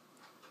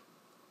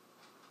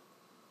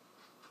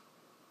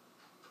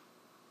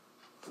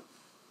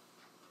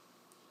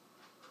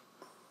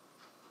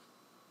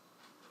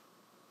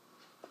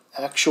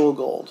 Actual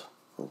gold.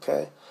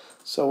 Okay,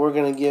 so we're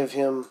going to give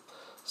him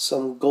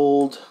some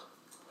gold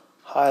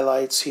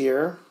highlights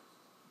here,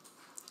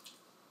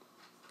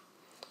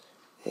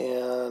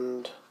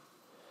 and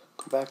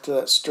go back to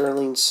that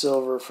sterling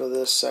silver for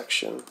this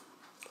section.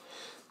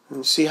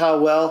 And see how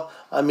well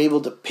I'm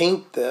able to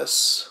paint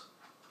this.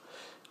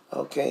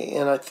 Okay,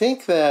 and I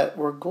think that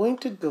we're going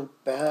to go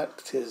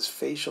back to his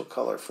facial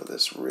color for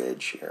this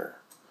ridge here.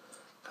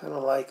 Kind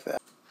of like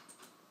that.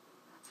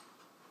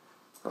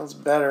 That's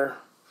better,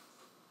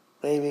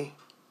 maybe.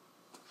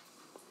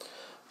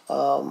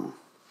 And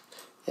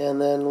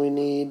then we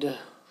need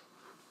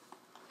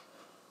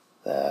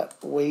that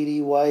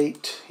weighty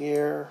white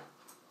here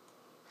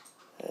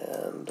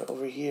and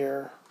over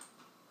here.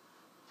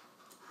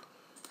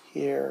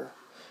 Here,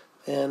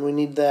 and we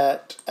need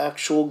that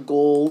actual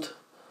gold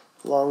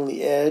along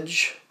the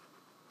edge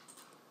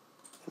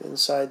and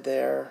inside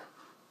there,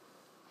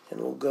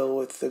 and we'll go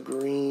with the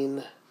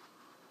green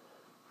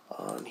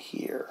on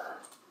here.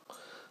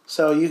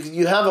 So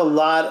you have a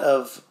lot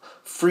of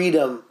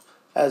freedom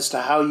as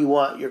to how you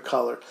want your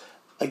color.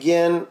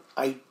 Again,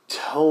 I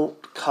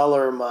don't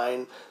color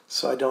mine,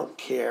 so I don't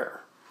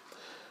care.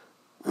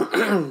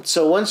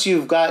 So once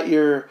you've got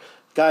your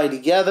guy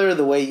together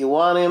the way you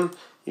want him,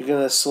 you're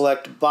going to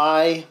select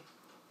buy,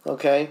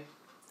 okay?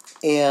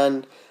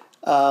 And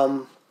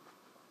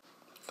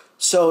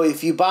so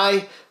if you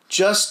buy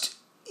just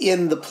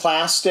in the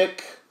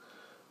plastic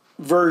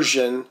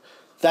version,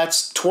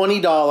 that's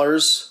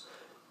 $20.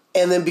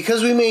 And then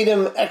because we made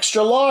him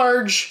extra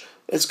large,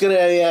 it's going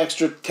to add an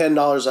extra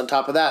 $10 on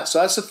top of that.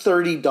 So that's a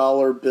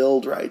 $30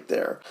 build right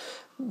there.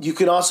 You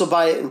can also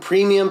buy it in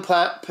premium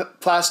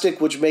plastic,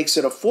 which makes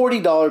it a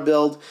 $40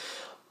 build,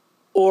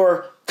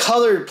 or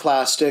colored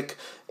plastic,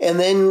 and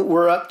then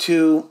we're up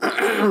to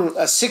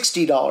a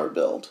 $60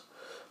 build.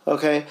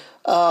 Okay,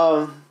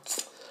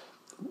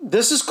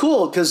 this is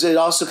cool because it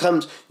also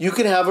comes, you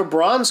can have a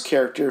bronze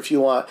character if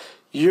you want.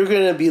 You're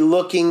going to be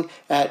looking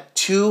at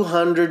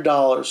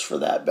 $200 for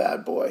that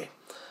bad boy.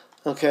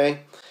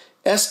 Okay,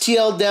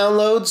 STL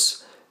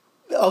downloads.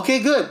 Okay,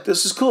 good.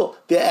 This is cool.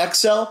 The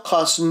XL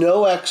costs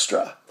no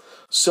extra.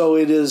 So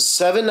it is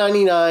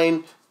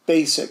 $7.99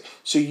 basic.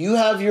 So you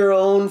have your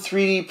own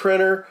 3D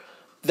printer.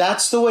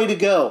 That's the way to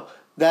go.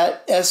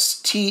 That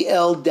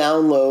STL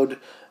download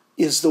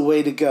is the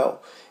way to go.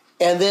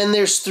 And then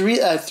there's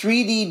a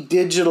 3D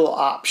digital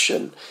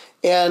option.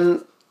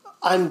 And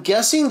I'm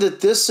guessing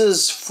that this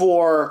is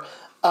for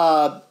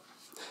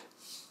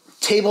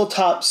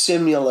tabletop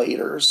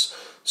simulators.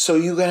 So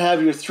you can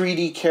have your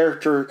 3D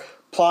character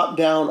plop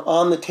down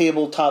on the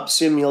tabletop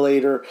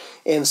simulator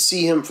and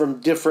see him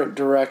from different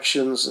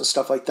directions and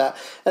stuff like that.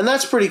 And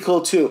that's pretty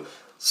cool too.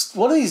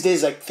 One of these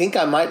days I think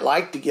I might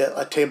like to get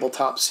a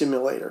tabletop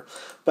simulator.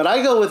 But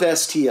I go with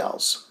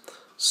STLs.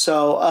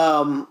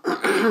 So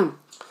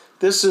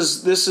this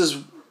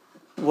is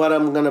what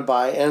I'm going to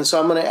buy. And so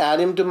I'm going to add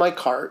him to my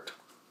cart.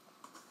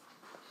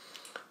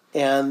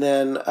 And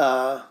then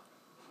I'll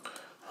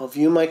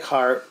view my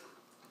cart.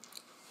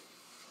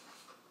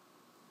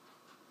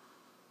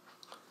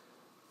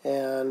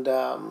 And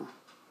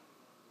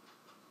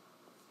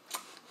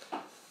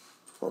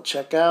we'll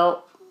check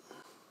out.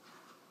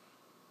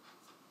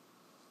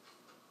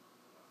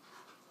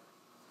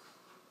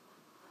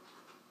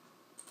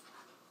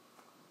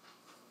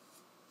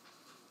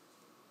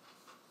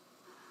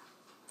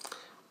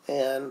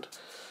 And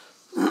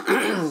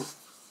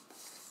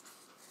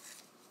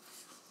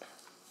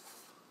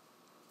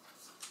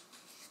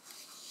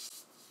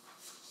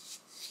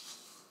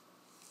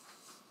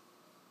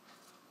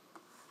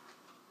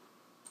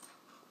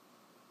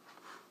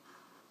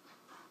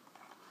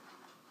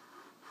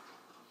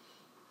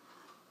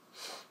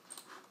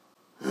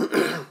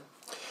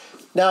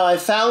now I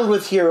found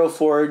with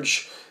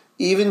Heroforge,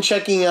 even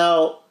checking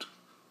out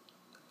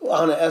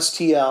on a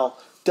STL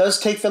does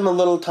take them a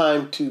little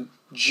time to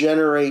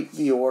generate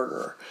the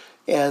order.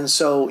 And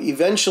so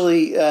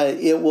eventually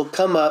it will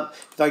come up.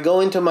 If I go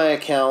into my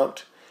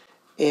account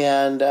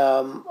and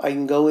I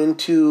can go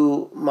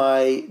into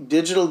my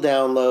digital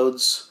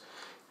downloads,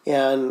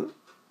 and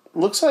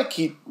looks like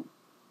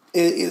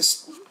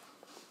it's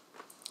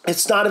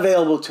not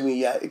available to me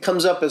yet. It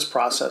comes up as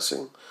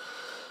processing.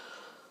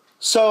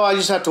 So I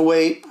just have to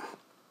wait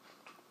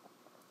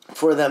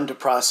for them to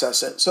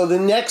process it. So the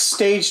next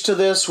stage to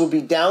this will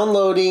be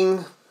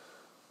downloading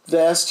the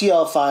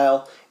STL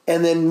file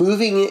and then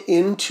moving it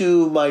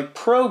into my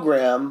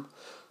program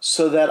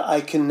so that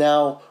I can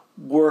now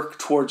work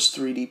towards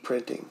 3D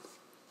printing.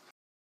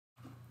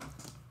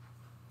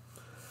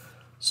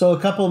 So a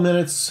couple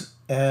minutes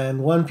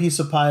and one piece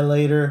of pie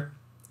later,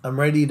 I'm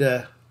ready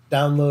to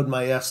download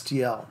my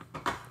STL.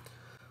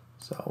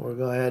 So we'll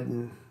go ahead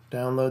and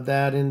download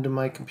that into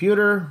my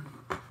computer,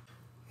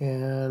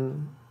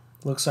 and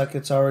looks like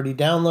it's already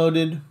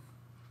downloaded.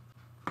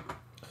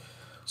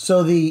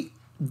 So the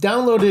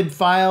downloaded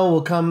file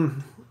will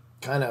come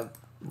kind of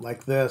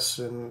like this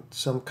and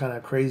some kind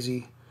of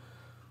crazy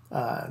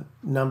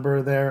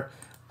number there.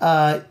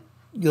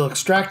 You'll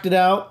extract it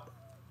out,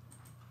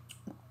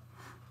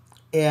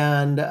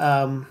 and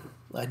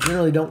I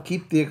generally don't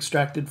keep the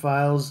extracted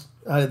files,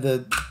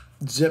 the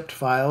zipped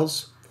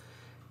files.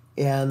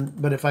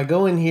 But if I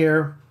go in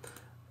here,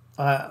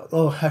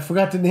 oh, I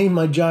forgot to name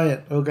my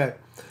giant. Okay,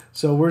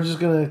 so we're just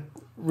gonna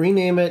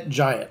rename it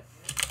Giant.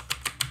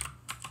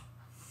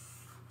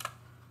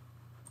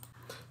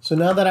 So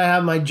now that I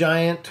have my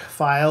giant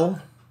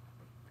file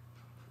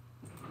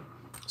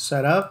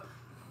set up,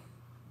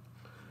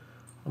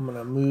 I'm going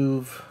to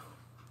move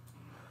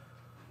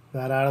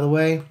that out of the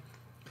way.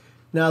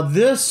 Now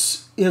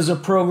this is a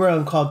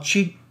program called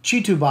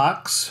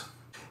Chitubox.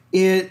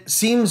 It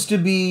seems to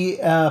be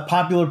a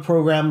popular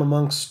program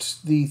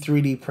amongst the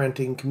 3D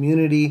printing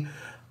community.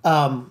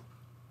 Now,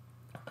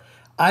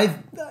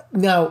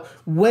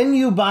 when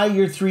you buy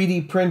your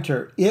 3D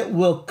printer, it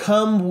will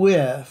come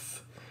with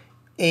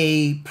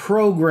a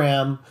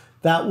program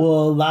that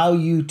will allow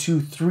you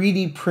to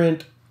 3D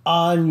print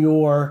on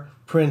your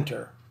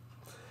printer.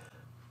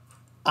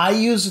 I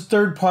use a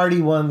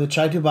third-party one, the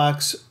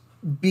Chitubox,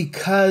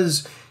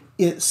 because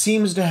it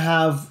seems to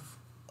have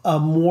a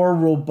more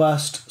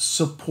robust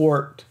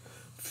support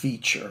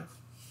feature.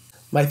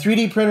 My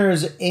 3D printer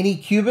is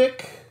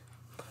Anycubic,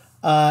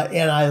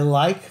 and I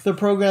like the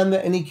program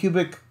that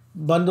Anycubic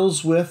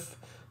bundles with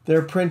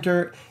their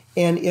printer.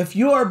 And if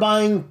you are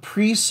buying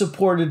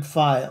pre-supported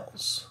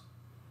files,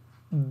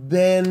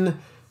 then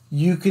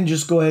you can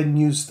just go ahead and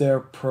use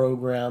their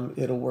program.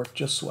 It'll work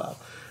just well.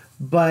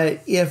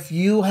 But if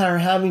you are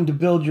having to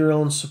build your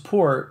own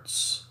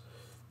supports,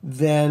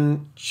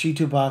 then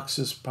Chitubox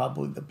is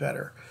probably the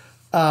better.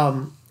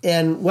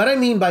 And what I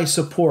mean by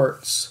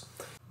supports,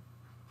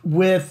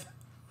 with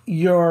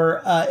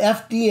your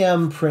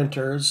FDM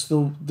printers,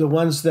 the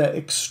ones that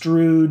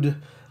extrude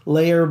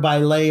layer by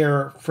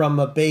layer from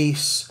a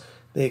base,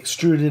 they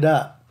extrude it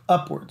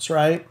upwards,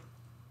 right?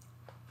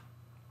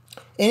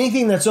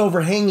 Anything that's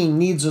overhanging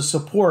needs a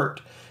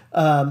support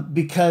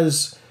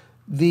because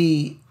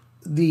the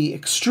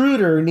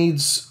extruder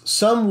needs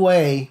some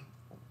way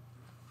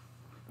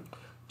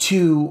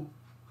to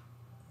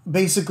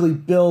basically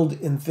build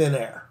in thin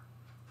air.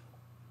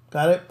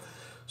 Got it?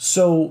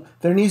 So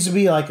there needs to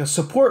be like a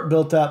support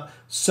built up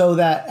so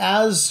that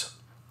as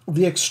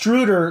the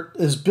extruder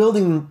is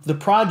building the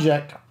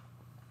project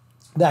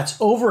that's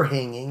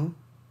overhanging,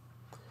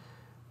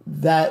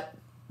 that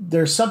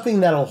there's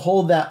something that'll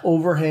hold that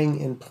overhang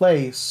in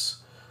place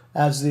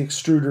as the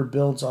extruder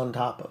builds on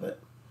top of it.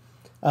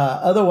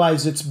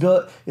 Otherwise,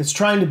 it's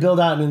trying to build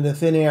out into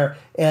thin air,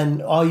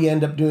 and all you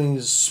end up doing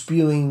is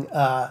spewing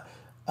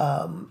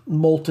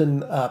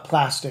molten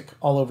plastic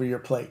all over your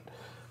plate.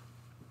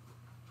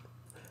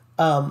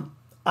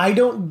 I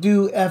don't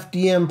do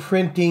FDM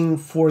printing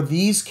for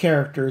these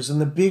characters,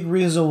 and the big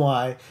reason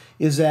why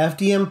is that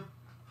FDM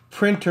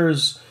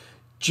printers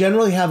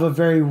generally have a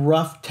very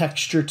rough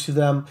texture to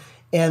them,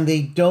 and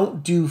they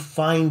don't do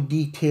fine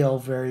detail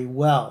very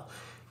well.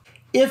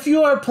 If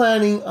you are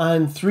planning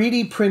on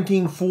 3D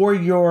printing for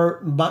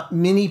your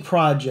mini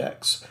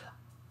projects,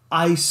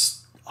 I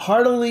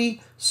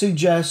heartily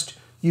suggest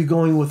you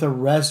going with a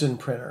resin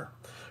printer.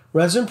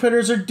 Resin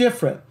printers are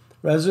different.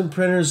 Resin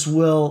printers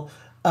will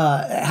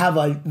have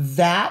a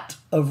vat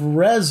of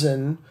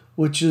resin,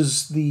 which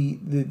is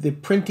the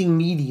printing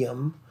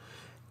medium,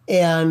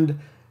 and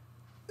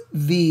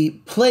the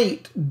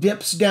plate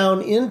dips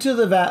down into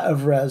the vat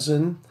of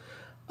resin,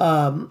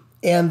 and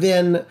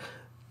then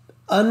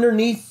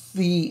underneath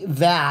the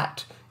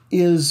vat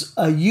is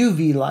a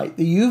UV light.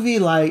 The UV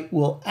light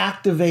will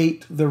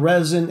activate the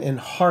resin and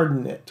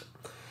harden it.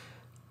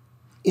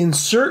 In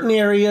certain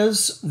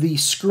areas, the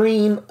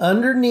screen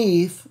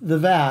underneath the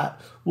vat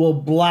will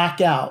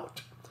black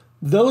out.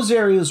 Those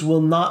areas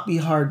will not be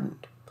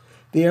hardened.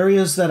 The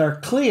areas that are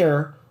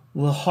clear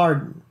will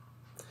harden.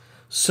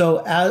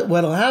 So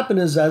what will happen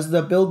is as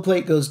the build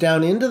plate goes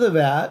down into the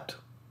vat,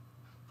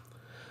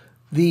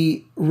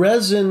 the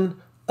resin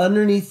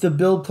underneath the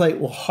build plate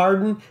will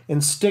harden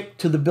and stick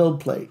to the build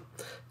plate.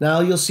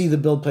 Now you'll see the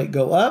build plate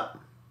go up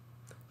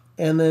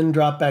and then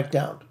drop back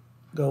down.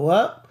 Go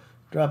up,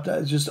 drop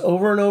down, just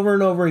over and over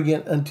and over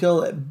again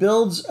until it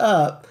builds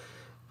up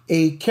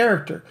a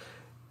character.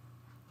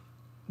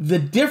 The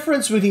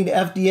difference between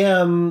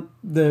FDM,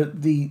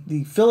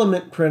 the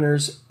filament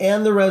printers,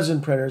 and the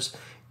resin printers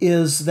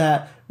is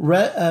that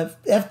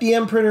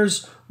FDM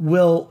printers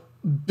will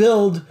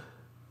build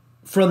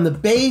from the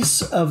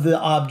base of the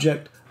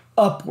object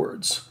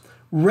upwards.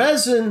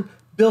 Resin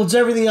builds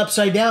everything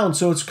upside down,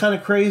 so it's kind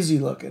of crazy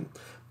looking.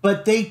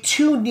 But they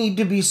too need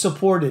to be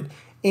supported.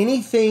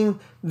 Anything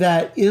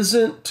that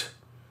isn't,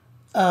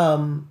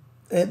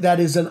 that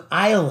is an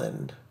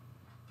island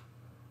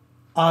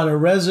on a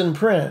resin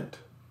print,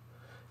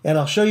 and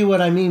I'll show you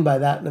what I mean by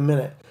that in a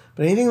minute,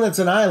 but anything that's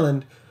an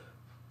island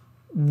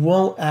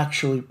won't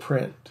actually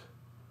print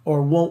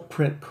or won't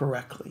print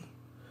correctly.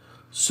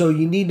 So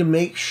you need to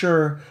make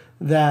sure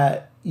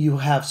that you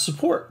have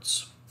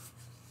supports.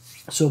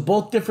 So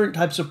both different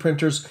types of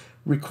printers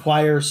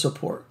require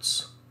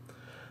supports.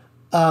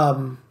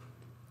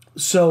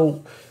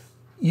 So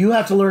you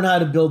have to learn how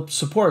to build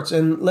supports.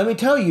 And let me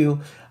tell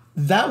you,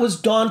 that was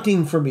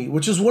daunting for me,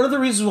 which is one of the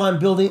reasons why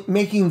I'm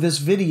making this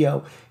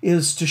video,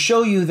 is to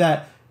show you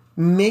that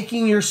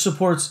making your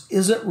supports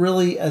isn't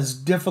really as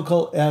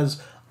difficult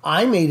as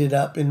I made it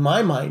up in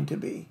my mind to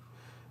be.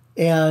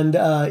 And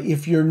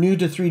if you're new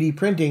to 3D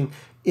printing,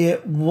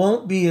 it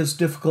won't be as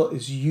difficult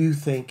as you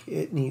think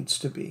it needs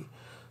to be.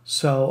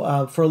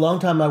 So for a long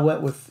time, I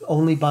went with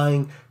only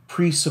buying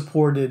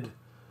pre-supported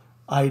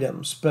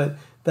items, but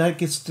that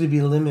gets to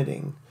be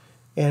limiting.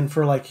 And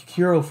for like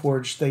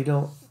Heroforge,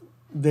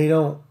 they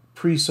don't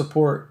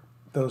pre-support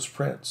those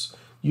prints.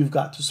 You've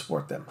got to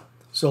support them.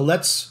 So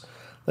let's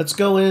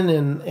go in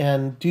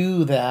and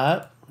do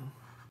that.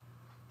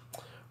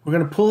 We're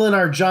going to pull in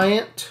our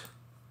giant,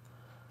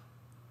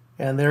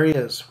 and there he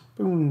is.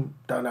 Boom,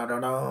 dun, dun,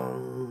 dun,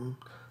 dun.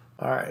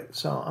 All right,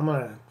 so I'm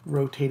going to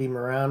rotate him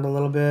around a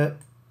little bit.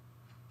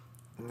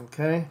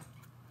 Okay,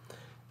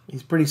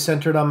 he's pretty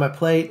centered on my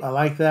plate. I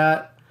like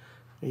that.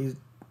 He's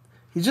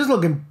just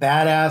looking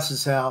badass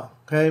as hell.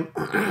 Okay,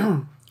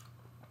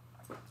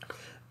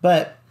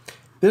 but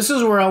this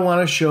is where I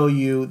want to show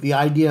you the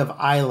idea of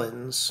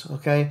islands,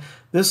 okay?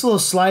 This little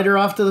slider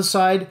off to the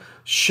side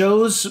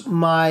shows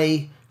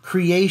my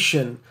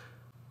creation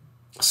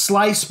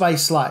slice by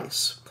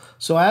slice.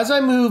 So as I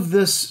move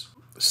this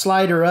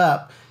slider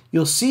up,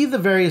 you'll see the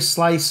various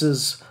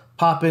slices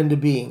pop into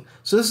being.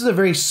 So this is the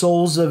very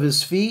soles of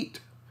his feet,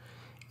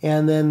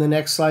 and then the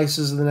next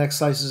slices and the next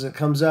slices, it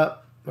comes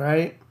up,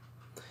 right?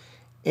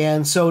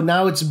 And so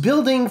now it's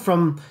building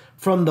from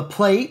the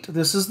plate.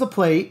 This is the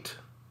plate.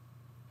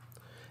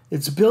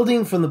 It's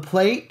building from the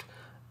plate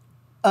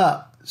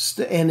up,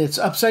 and it's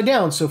upside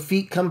down, so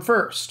feet come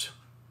first,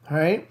 all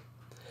right?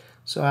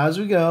 So as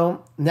we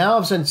go, now all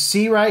of a sudden,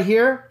 see right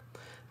here?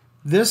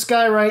 This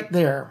guy right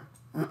there.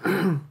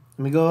 Let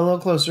me go a little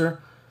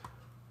closer.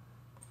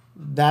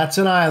 That's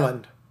an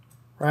island.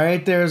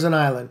 Right there's an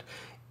island.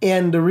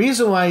 And the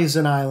reason why he's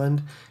an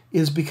island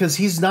is because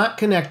he's not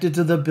connected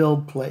to the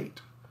build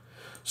plate.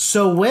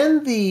 So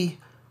when the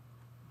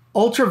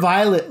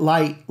ultraviolet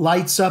light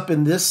lights up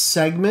in this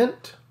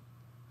segment,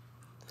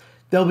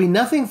 there'll be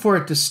nothing for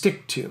it to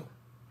stick to.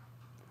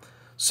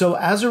 So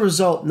as a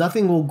result,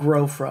 nothing will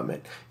grow from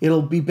it.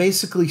 It'll be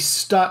basically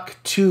stuck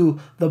to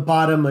the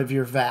bottom of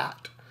your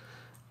vat.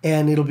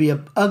 And it'll be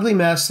an ugly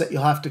mess that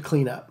you'll have to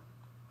clean up.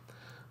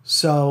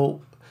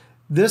 So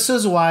this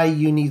is why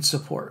you need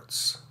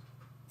supports.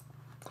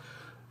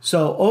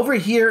 So over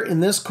here in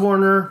this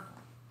corner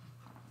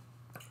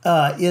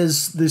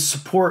is the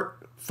support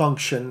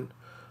function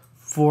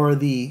for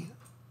the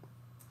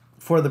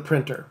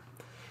printer.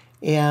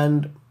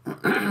 And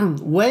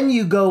when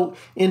you go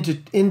into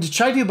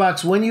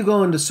Chai2Box, when you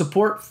go into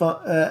support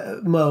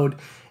mode,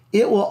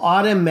 it will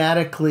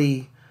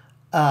automatically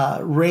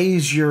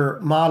raise your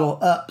model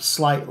up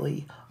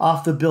slightly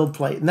off the build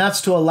plate. And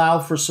that's to allow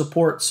for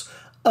supports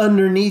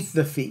underneath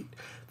the feet.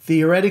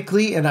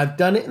 Theoretically, and I've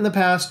done it in the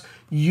past,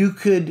 you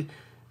could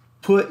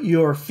put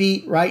your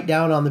feet right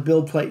down on the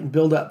build plate and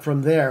build up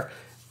from there.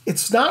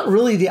 It's not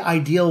really the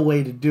ideal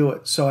way to do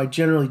it, so I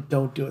generally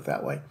don't do it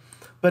that way.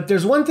 But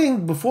there's one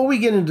thing, before we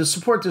get into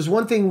support, there's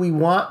one thing we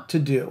want to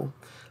do.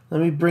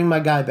 Let me bring my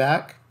guy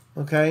back,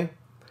 okay?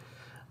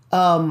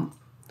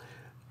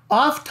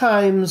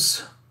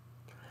 Oftentimes,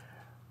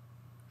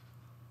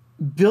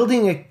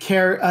 building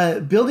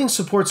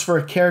supports for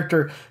a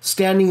character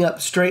standing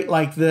up straight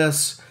like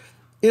this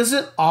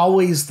isn't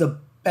always the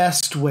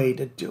best way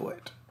to do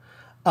it.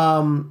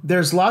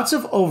 There's lots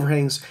of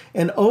overhangs,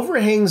 and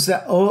overhangs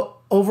that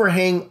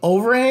overhang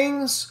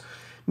overhangs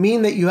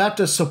mean that you have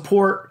to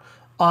support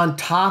on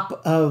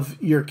top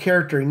of your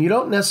character, and you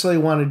don't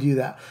necessarily want to do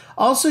that.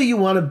 Also, you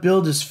want to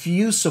build as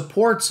few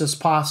supports as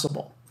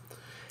possible.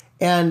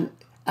 And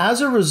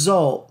as a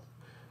result,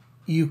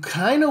 you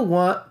kind of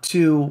want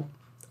to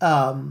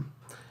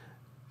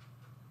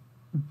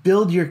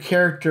build your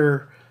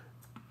character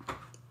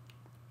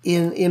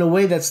in a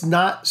way that's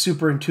not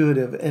super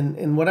intuitive.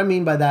 And what I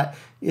mean by that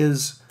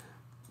is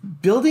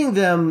building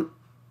them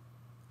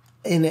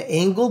in an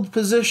angled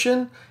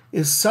position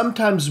is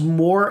sometimes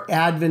more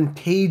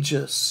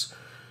advantageous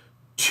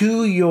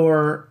to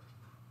your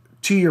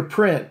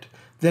print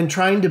than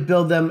trying to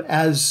build them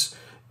as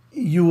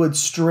you would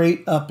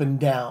straight up and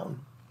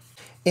down.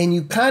 And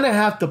you kind of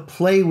have to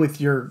play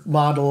with your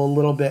model a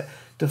little bit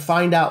to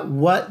find out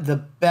what the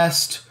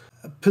best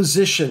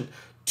position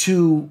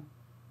to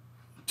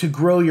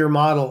grow your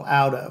model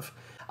out of.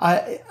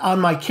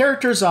 On my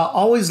characters, I'll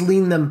always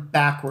lean them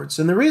backwards.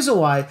 And the reason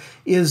why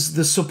is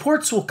the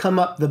supports will come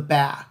up the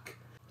back.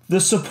 The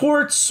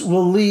supports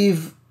will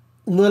leave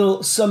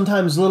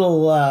sometimes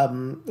little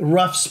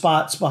rough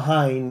spots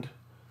behind,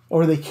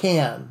 or they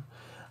can.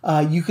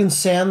 You can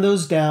sand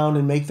those down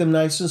and make them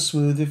nice and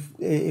smooth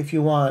if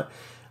you want.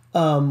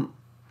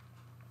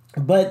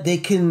 But they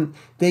can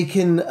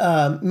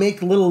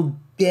make little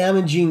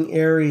damaging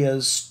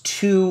areas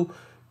to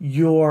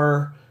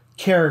your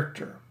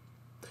character.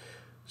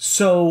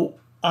 So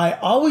I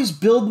always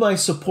build my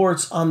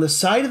supports on the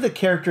side of the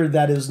character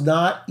that is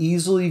not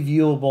easily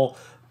viewable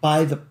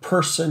by the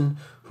person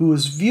who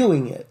is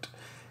viewing it.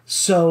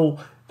 So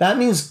that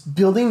means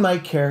building my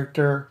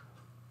character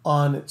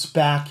on its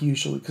back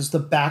usually, because the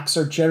backs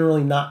are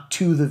generally not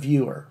to the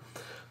viewer.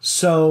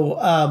 So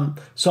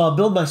I'll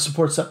build my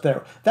supports up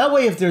there. That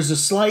way, if there's a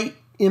slight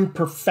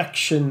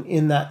imperfection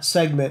in that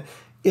segment,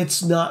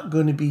 it's not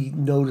going to be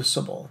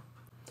noticeable.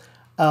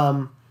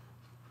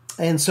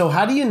 And so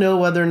how do you know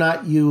whether or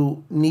not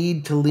you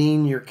need to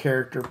lean your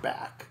character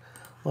back?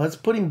 Well, let's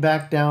put him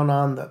back down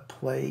on the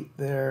plate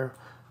there.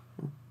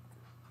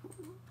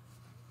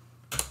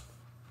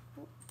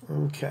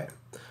 Okay.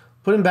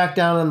 Put him back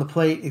down on the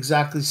plate,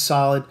 exactly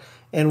solid.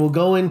 And we'll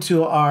go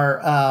into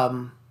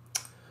our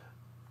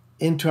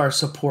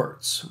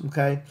supports,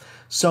 okay?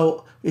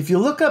 So if you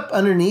look up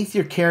underneath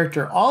your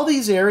character, all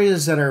these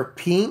areas that are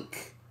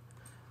pink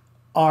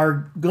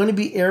are going to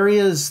be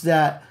areas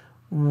that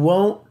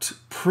won't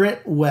print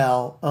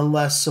well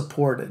unless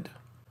supported.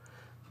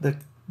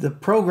 The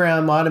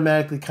program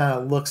automatically kind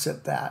of looks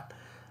at that.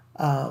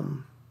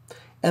 And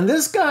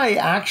this guy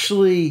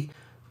actually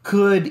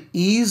could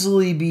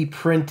easily be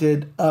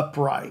printed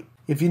upright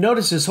if you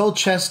notice, this whole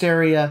chest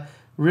area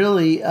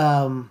really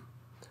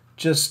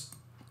just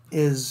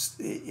is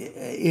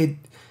the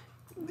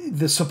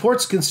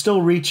supports can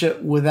still reach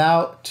it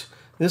without.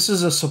 This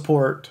is a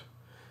support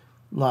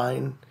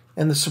line,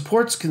 and the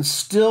supports can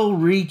still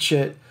reach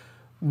it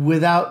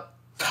without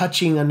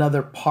touching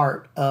another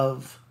part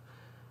of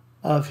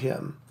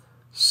him.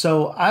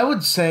 So I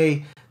would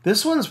say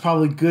this one's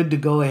probably good to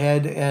go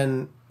ahead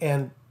and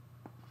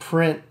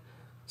print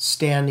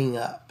standing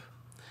up.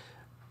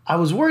 I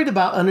was worried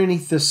about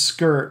underneath this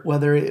skirt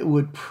whether it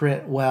would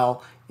print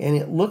well, and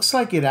it looks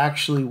like it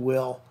actually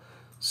will.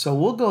 So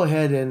we'll go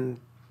ahead and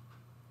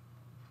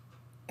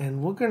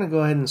we're going to go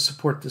ahead and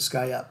support this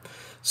guy up.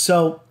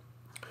 So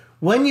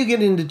when you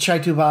get into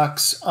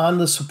Chitubox on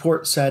the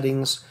support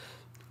settings,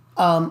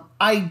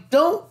 I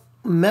don't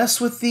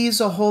mess with these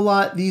a whole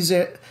lot. These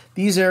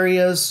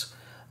areas,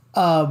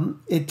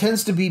 it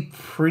tends to be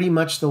pretty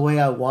much the way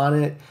I want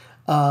it.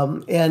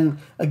 And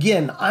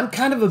again, I'm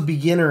kind of a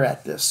beginner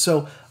at this.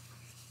 So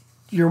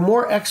your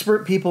more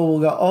expert people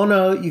will go, oh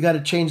no, you got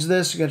to change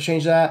this, you got to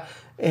change that,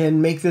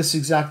 and make this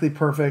exactly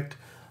perfect.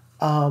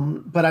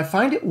 But I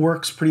find it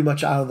works pretty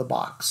much out of the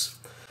box.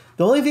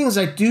 The only things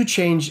I do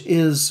change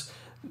is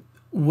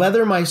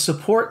whether my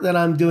support that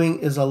I'm doing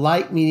is a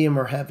light, medium,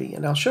 or heavy.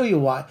 And I'll show you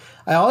why.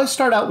 I always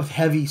start out with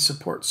heavy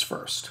supports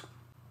first,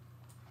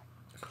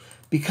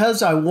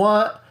 because I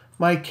want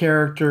my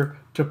character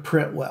to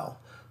print well.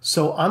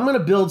 So I'm going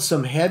to build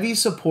some heavy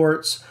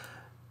supports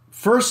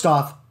first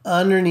off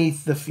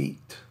underneath the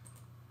feet.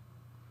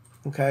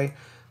 Okay?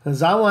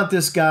 Because I want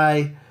this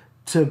guy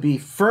to be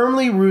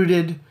firmly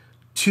rooted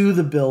to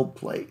the build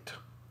plate.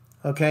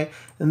 Okay?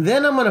 And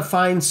then I'm going to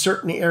find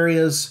certain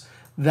areas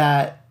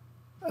that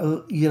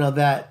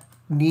that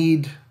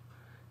need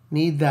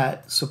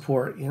that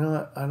support. You know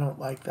what? I don't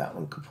like that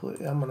one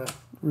completely. I'm going to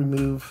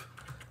remove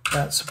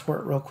that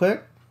support real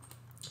quick.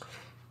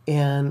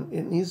 And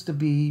it needs to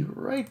be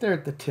right there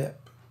at the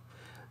tip.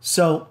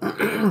 So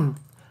I'm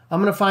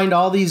going to find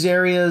all these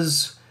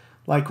areas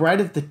like right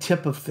at the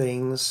tip of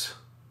things,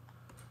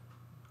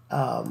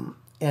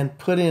 and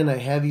put in a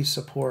heavy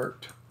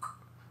support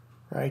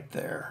right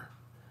there.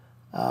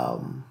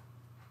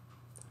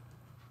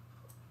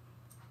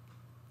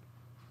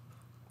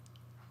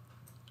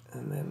 And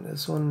then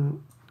this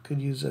one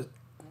could use a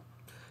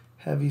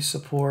heavy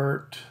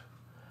support.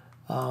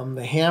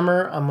 The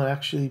hammer, I'm going to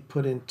actually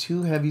put in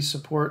 2 heavy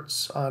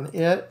supports on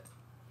it.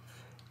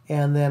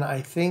 And then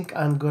I think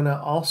I'm going to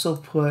also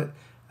put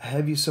a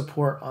heavy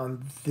support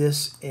on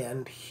this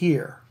end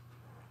here.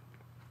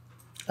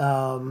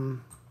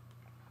 Nothing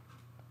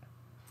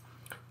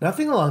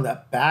along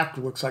that back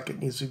looks like it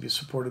needs to be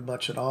supported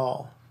much at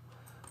all.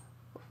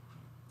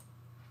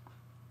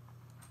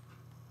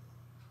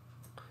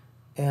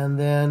 And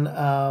then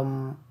I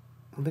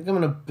think I'm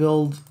going to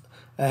build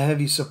a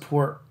heavy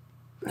support.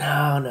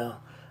 No,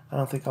 I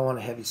don't think I want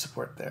a heavy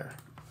support there.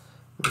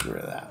 Let me get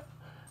rid of that.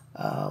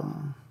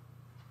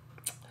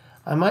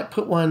 I might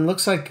put one,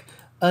 looks like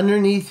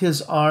underneath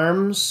his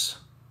arms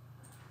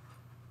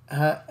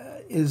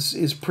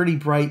is pretty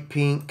bright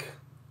pink.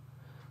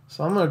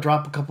 So I'm going to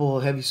drop a couple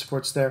of heavy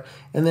supports there.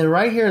 And then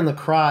right here in the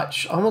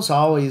crotch, almost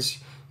always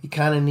you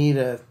kind of need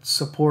a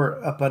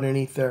support up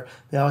underneath there.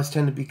 They always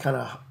tend to be kind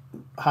of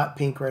hot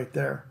pink right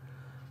there.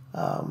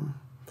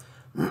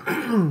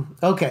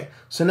 Okay,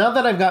 so now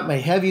that I've got my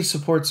heavy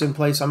supports in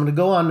place, I'm going to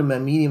go on to my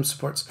medium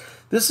supports.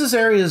 This is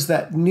areas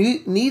that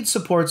need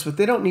supports, but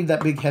they don't need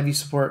that big heavy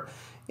support.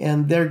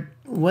 And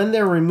when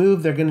they're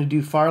removed, they're going to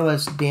do far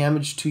less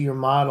damage to your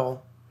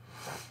model.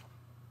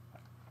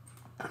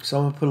 So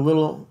I'm going to put a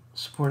little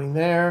supporting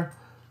there,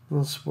 a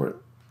little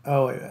support.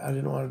 Oh, wait, I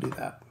didn't want to do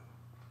that.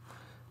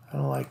 I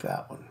don't like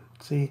that one.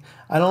 See,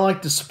 I don't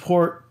like to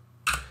support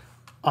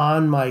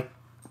on my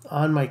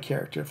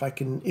character if I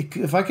can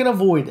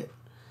avoid it.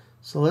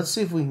 So let's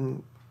see if we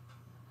can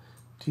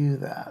do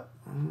that.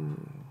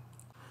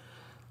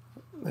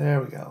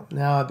 There we go.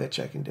 Now I bet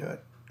you I can do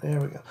it. There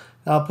we go.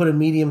 I'll put a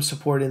medium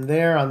support in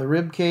there on the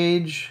rib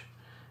cage,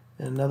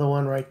 and another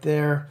one right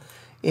there.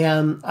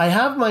 And I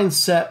have mine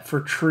set for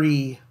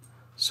tree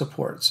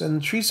supports,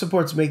 and tree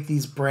supports make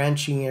these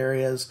branching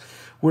areas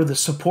where the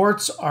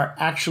supports are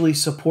actually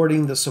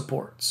supporting the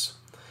supports,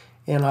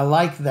 and I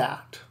like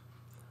that.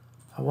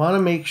 I want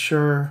to make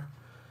sure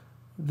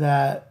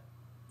that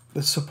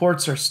the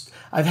supports are...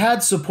 I've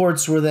had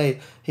supports where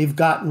they've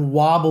gotten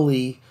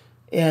wobbly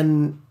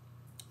and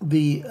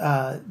the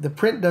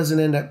print doesn't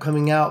end up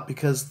coming out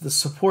because the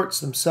supports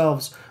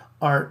themselves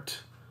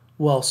aren't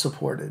well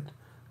supported.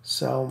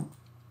 So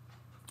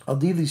I'll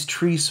do these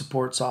tree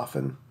supports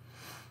often.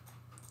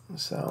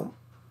 So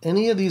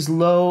any of these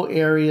low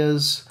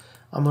areas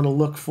I'm going to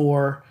look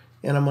for,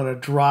 and I'm going to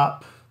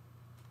drop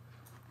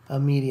a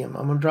medium.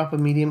 I'm going to drop a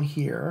medium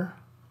here.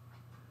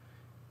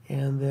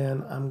 And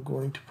then I'm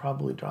going to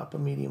probably drop a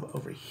medium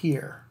over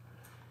here.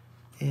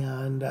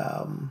 And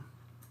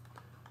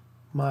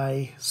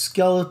my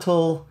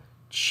skeletal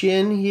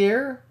chin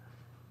here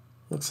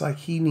looks like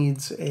he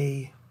needs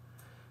a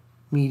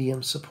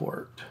medium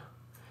support.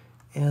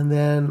 And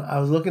then I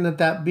was looking at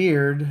that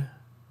beard,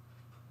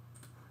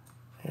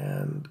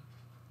 And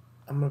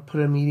I'm going to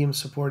put a medium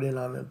support in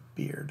on the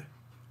beard.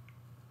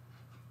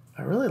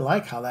 I really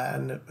like how that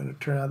ended up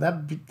turned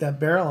out. That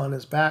barrel on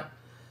his back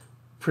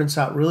prints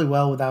out really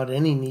well without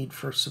any need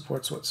for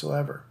supports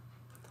whatsoever.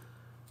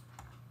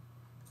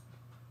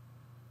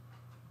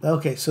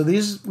 Okay, so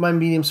these are my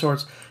medium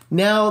supports.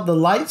 Now the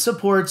light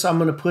supports I'm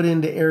going to put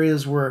into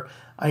areas where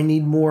I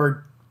need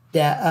more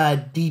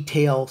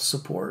detailed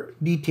support.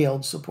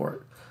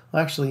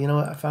 Well, actually, you know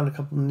what? I found a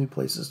couple of new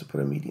places to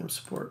put a medium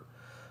support.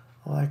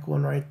 I like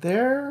one right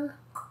there.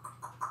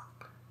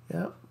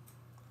 Yep.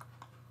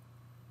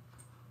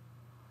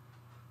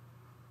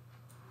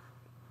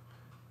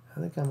 I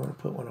think I'm going to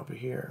put one over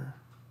here.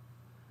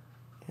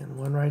 And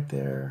one right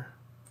there.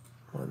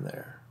 One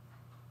there.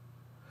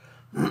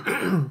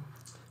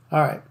 All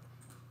right.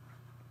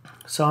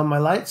 So on my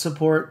light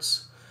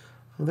supports,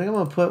 I think I'm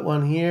going to put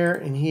one here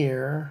and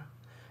here.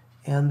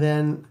 And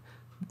then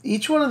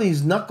each one of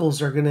these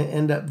knuckles are going to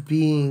end up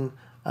being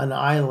an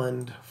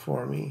island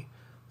for me.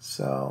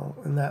 So,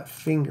 in that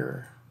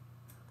finger.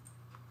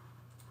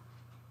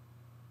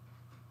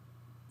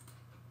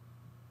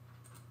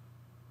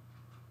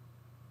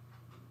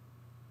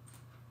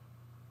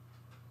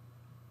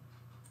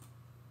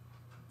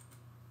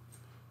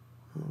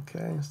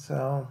 Okay,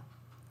 so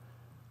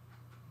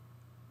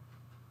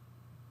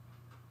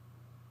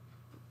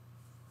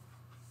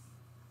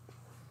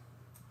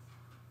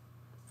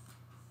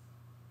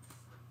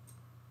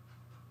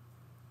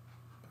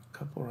a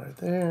couple right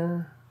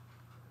there,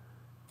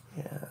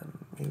 and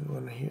maybe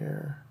one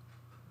here,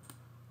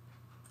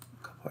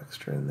 a couple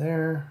extra in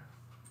there.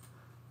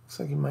 Looks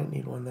like you might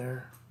need one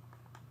there.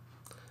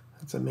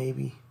 That's a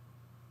maybe.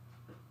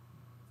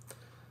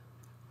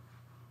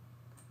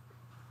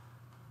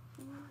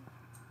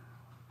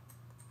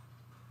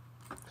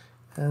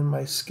 And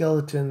my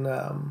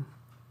skeleton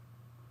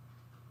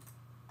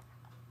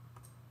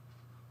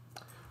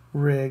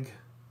rig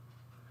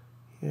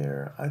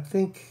here, I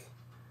think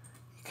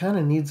he kind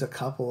of needs a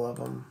couple of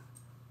them.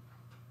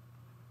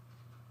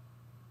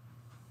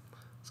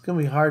 It's going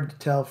to be hard to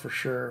tell for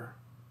sure.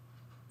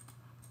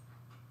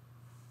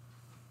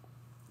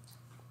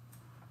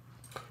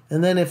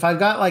 And then if I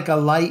got like a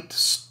light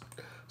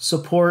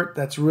support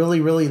that's really,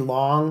 really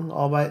long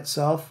all by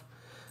itself,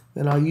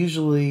 then I'll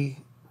usually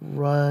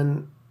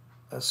run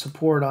a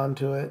support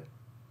onto it.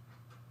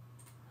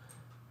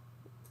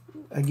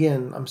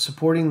 Again, I'm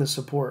supporting the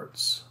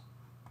supports.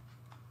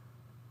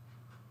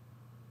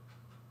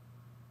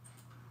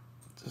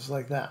 Just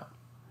like that.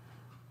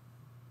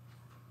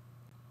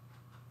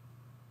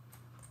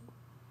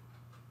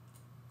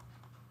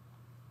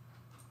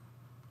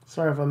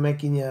 Sorry if I'm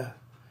making you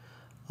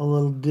a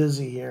little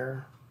dizzy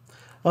here.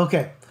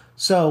 Okay,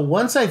 so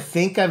once I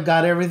think I've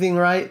got everything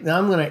right, now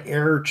I'm going to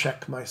error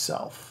check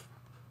myself.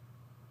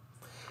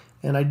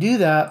 And I do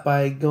that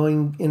by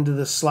going into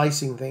the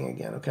slicing thing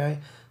again, okay?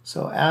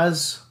 So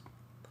as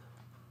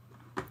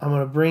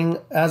I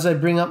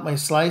bring up my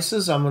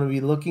slices, I'm going to be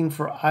looking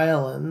for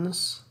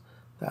islands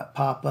that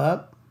pop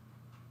up.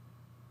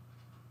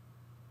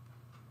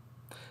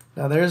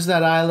 Now there's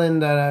that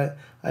island that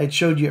I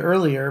showed you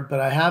earlier, but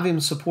I have him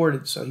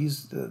supported, so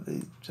he's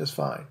just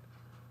fine.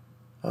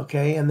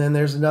 Okay, and then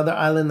there's another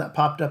island that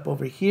popped up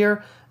over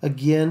here,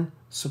 again,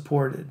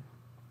 supported.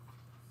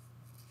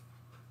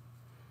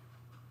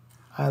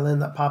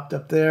 Island that popped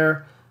up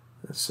there,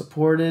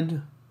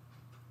 supported.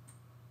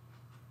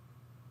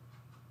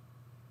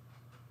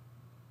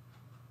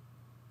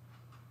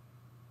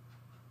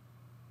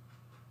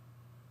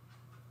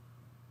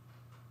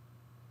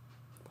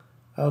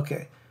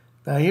 Okay,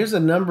 now here's a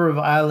number of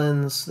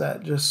islands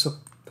that just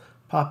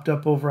popped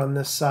up over on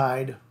this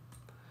side.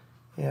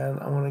 And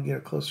I want to get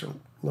a closer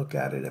look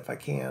at it if I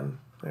can.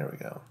 There we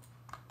go.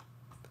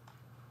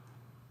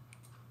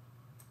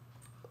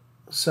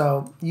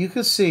 So you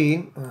can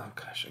see, oh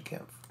gosh, I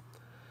can't.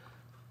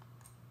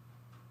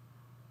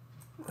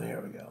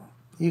 There we go.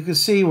 You can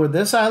see where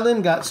this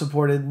island got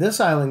supported, this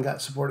island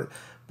got supported,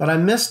 but I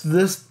missed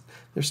this.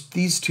 There's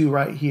these two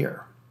right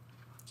here.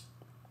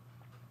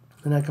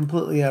 And I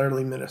completely,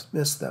 utterly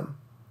missed them.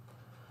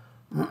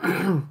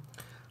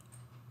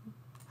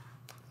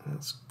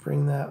 Let's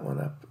bring that one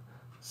up.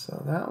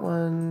 So that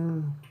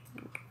one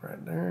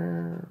right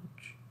there.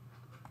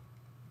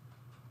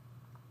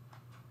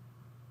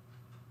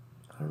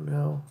 I don't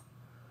know.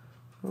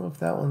 I don't know if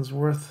that one's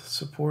worth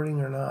supporting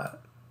or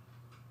not.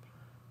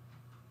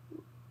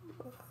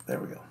 There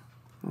we go.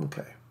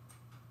 Okay.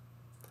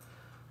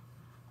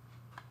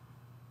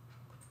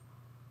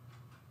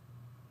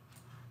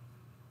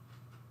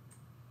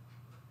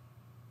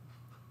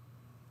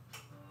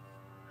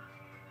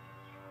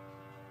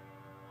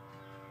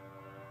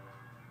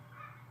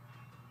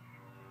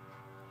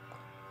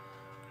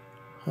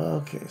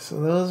 Okay,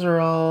 so those are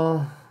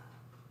all.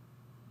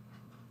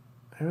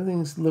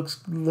 Everything's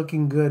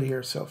looking good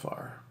here so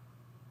far.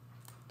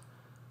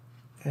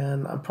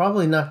 And I'm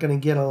probably not going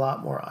to get a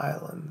lot more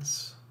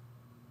islands.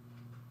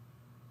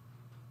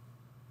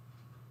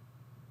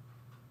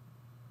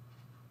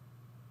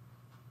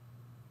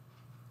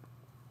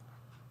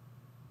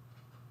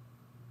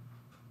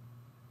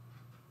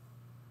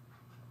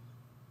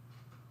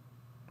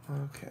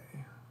 Okay.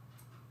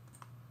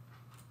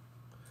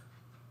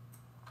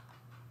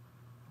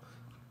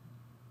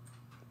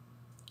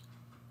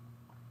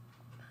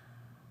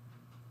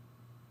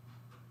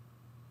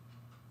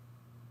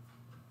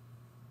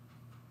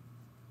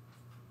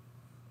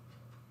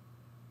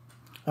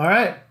 All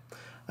right,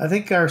 I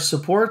think our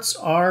supports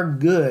are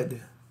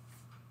good.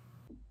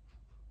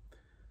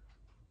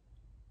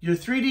 Your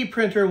 3D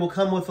printer will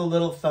come with a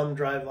little thumb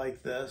drive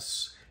like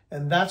this,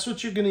 and that's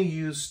what you're going to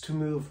use to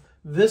move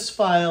this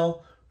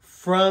file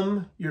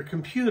from your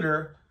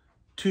computer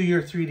to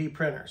your 3D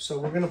printer. So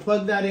we're going to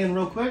plug that in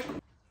real quick,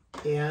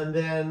 and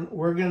then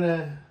we're going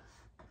to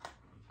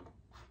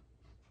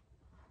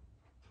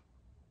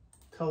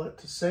tell it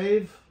to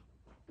save.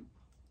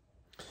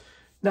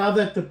 Now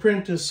that the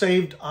print is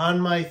saved on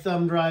my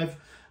thumb drive,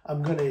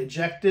 I'm going to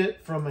eject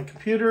it from my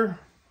computer.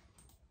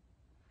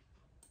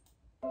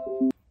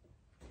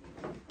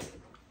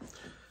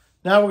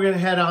 Now we're going to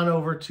head on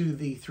over to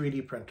the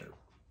 3D printer.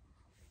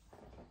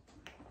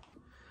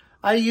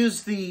 I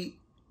use the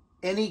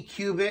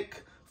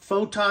Anycubic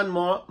Photon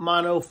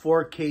Mono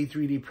 4K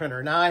 3D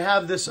printer. Now I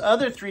have this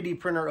other 3D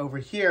printer over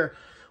here,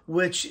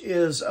 which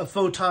is a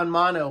Photon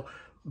Mono,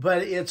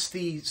 but it's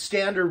the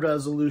standard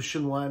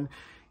resolution one.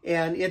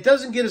 And it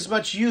doesn't get as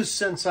much use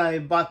since I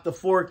bought the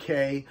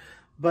 4K,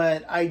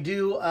 but I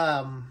do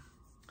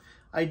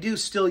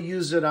still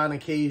use it on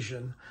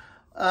occasion.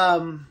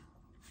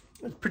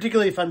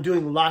 Particularly if I'm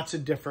doing lots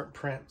of different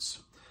prints.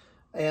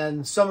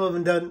 And some of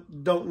them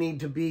don't need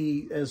to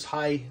be as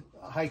high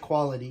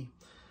quality.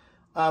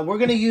 We're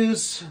going to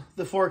use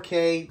the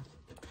 4K.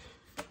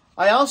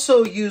 I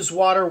also use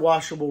water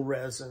washable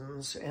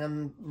resins,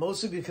 and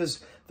mostly because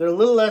they're a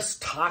little less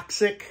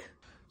toxic.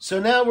 So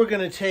now we're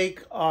going to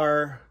take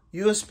our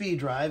USB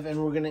drive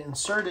and we're going to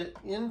insert it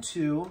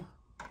into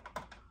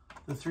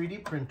the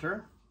 3D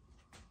printer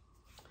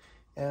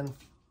and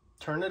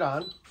turn it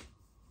on.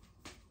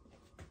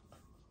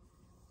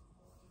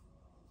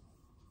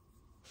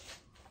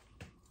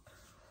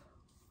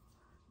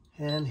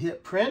 And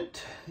hit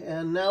print,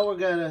 and now we're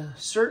gonna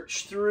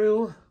search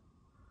through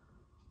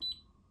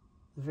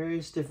the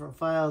various different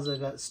files I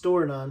got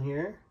stored on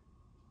here.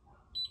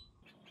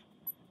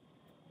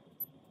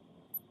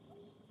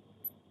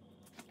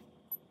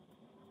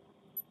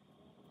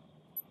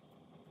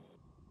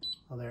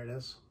 Oh, there it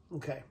is.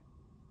 Okay.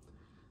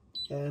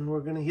 And we're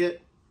gonna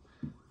hit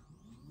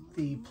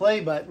the play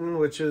button,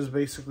 which is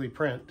basically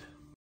print.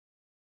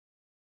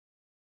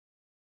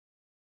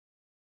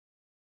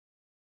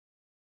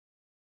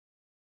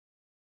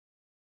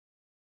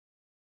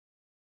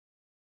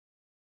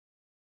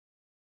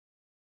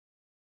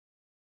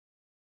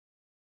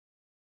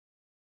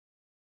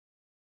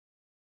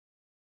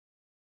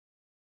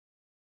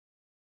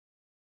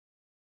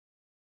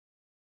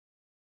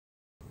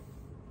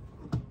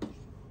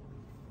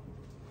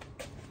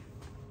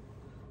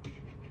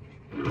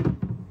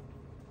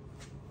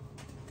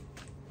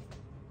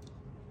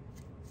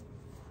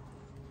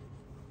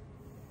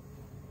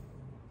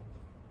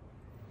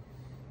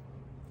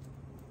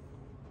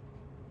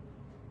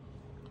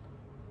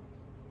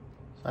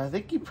 I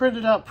think you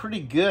printed out pretty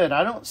good.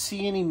 I don't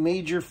see any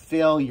major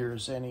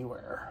failures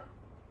anywhere.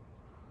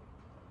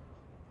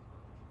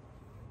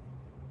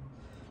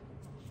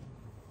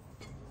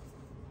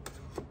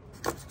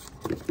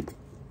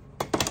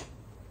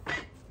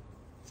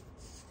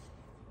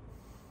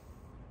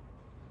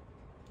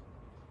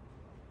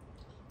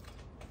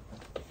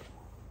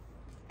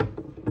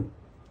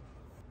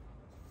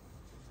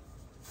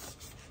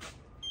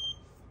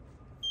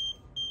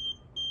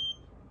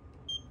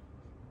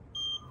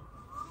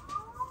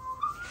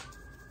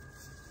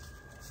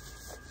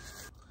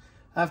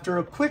 After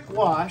a quick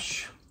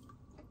wash,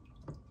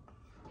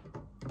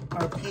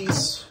 our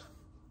piece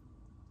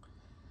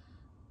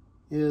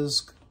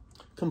is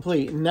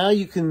complete. Now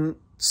you can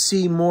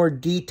see more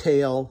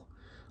detail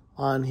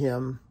on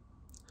him.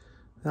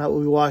 Now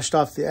we washed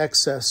off the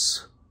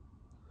excess.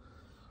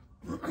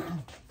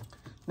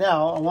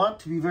 Now I want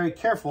to be very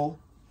careful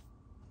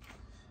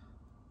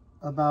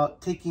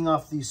about taking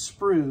off these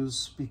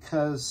sprues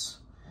because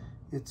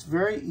it's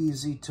very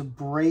easy to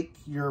break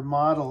your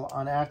model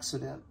on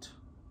accident.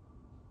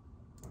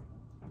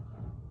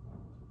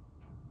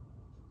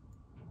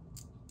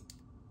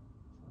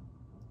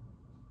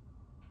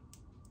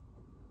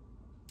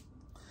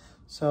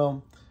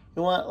 So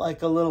you want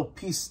like a little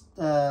piece,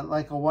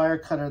 like a wire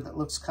cutter that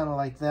looks kind of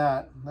like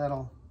that.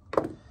 That'll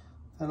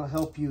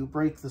help you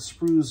break the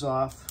sprues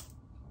off.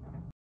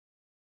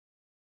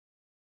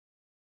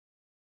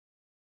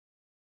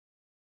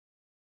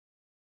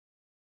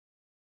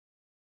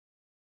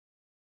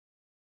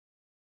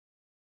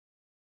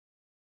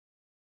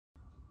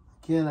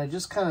 Again, I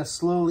just kind of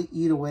slowly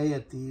eat away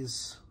at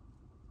these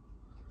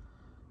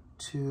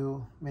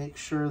to make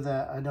sure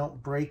that I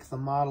don't break the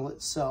model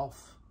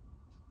itself.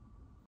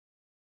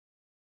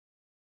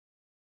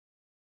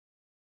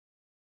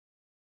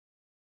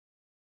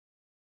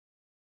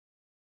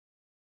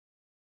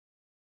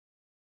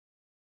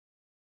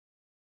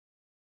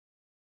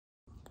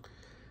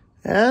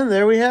 And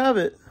there we have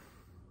it.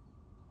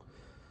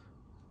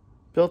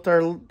 built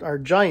our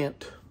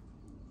giant.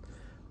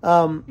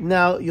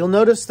 Now you'll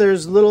notice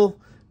there's little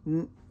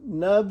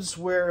nubs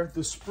where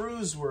the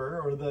sprues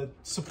were, or the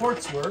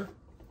supports were,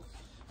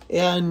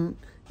 and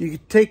you can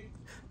take,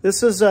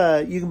 this is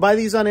you can buy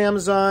these on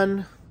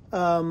Amazon.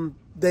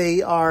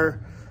 They are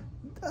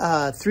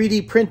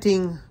 3D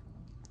printing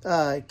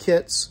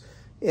kits,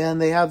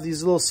 and they have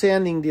these little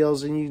sanding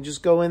deals, and you can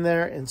just go in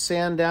there and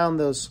sand down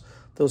those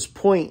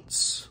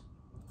points.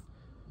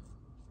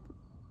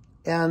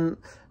 And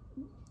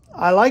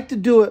I like to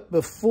do it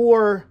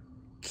before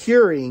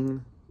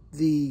curing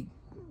the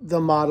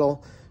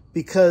model,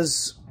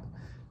 because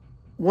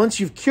once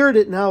you've cured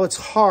it, now it's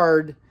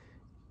hard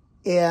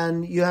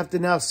and you have to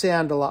now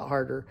sand a lot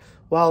harder.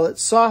 While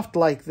it's soft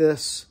like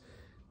this,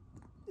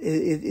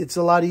 it's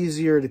a lot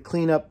easier to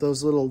clean up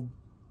those little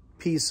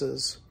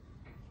pieces.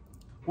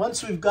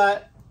 Once we've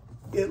got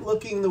it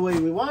looking the way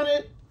we want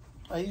it,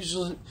 I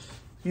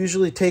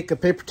usually take a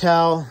paper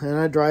towel and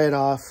I dry it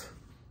off.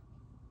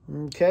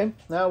 Okay,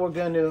 now we're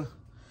going to,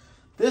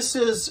 this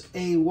is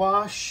a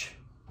wash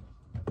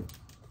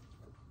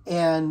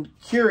and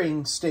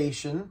curing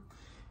station.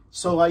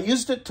 So I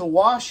used it to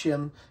wash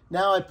him.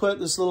 Now I put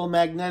this little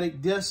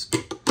magnetic disc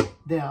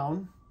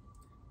down,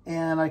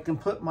 and I can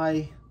put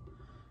my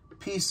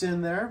piece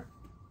in there.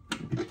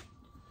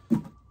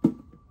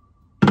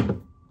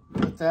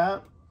 Put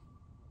that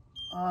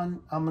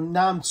on.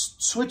 Now I'm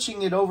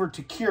switching it over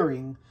to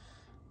curing,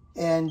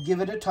 and give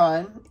it a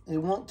time. It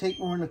won't take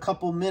more than a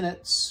couple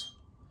minutes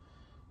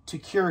to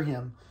cure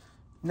him.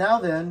 Now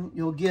then,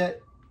 you'll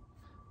get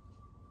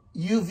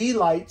UV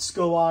lights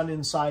go on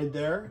inside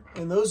there,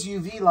 and those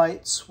UV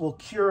lights will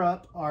cure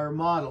up our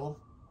model.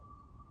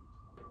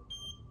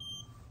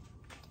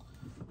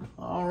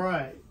 All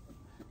right.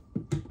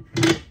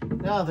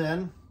 Now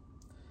then,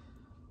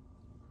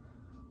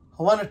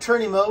 I want to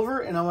turn him over,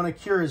 and I want to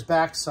cure his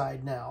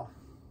backside now.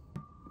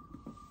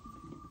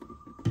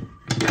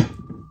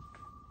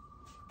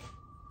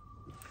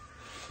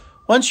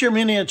 Once your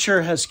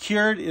miniature has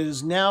cured, it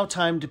is now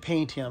time to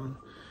paint him.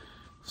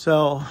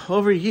 So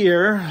over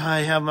here,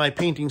 I have my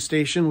painting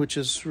station, which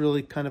is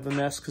really kind of a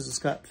mess because it's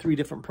got 3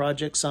 different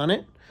projects on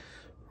it,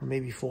 or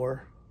maybe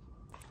 4.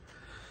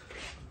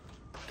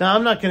 Now,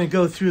 I'm not going to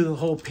go through the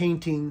whole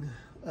painting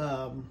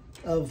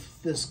of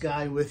this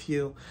guy with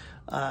you.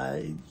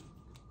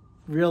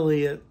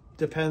 Really, it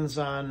depends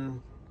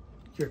on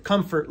your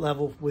comfort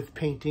level with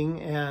painting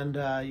and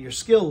your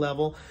skill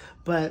level.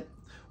 But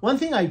one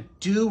thing I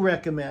do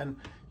recommend,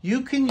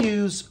 you can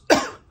use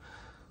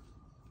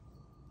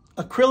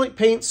acrylic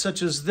paints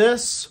such as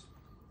this.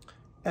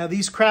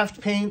 These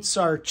craft paints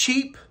are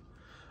cheap,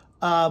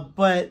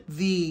 but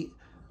the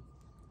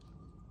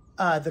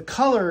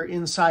color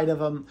inside of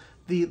them,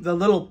 the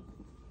little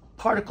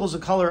particles of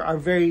color are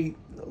very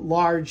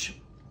large,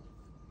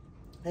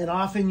 and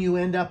often you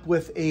end up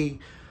with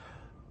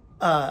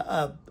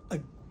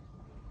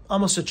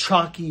almost a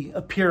chalky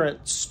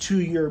appearance to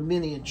your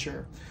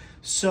miniature.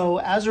 So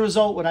as a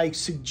result, what I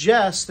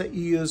suggest that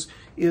you use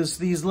is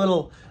these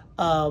little,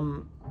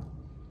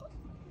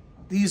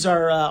 these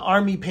are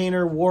Army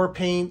Painter war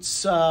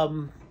paints.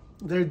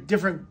 They're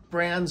different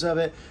brands of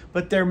it,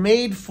 but they're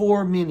made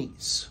for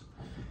minis.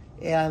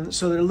 And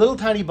so they're little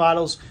tiny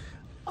bottles.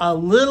 A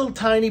little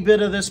tiny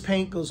bit of this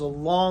paint goes a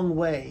long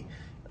way.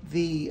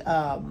 The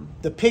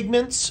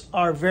pigments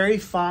are very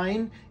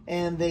fine,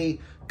 and they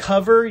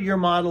cover your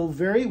model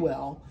very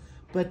well,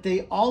 but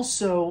they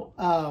also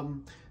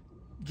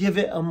give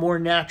it a more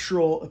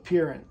natural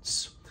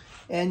appearance.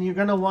 And you're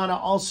going to want to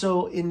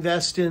also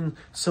invest in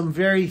some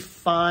very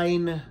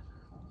fine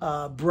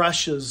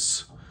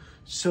brushes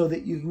so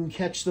that you can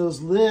catch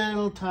those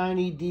little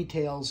tiny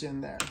details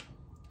in there.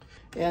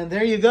 And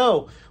there you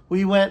go.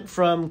 We went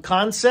from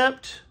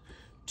concept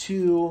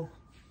to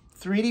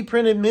 3D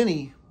printed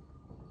mini.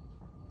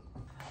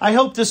 I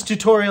hope this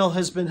tutorial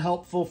has been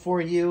helpful for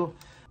you.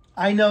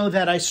 I know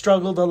that I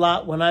struggled a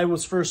lot when I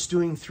was first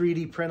doing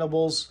 3D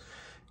printables.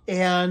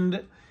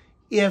 And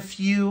if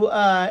you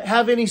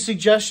have any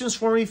suggestions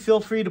for me, feel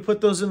free to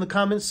put those in the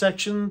comments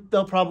section.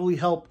 They'll probably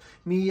help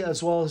me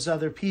as well as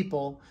other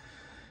people.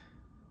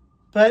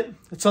 But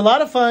it's a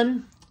lot of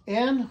fun.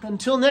 And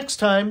until next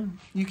time,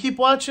 you keep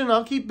watching,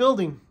 I'll keep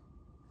building.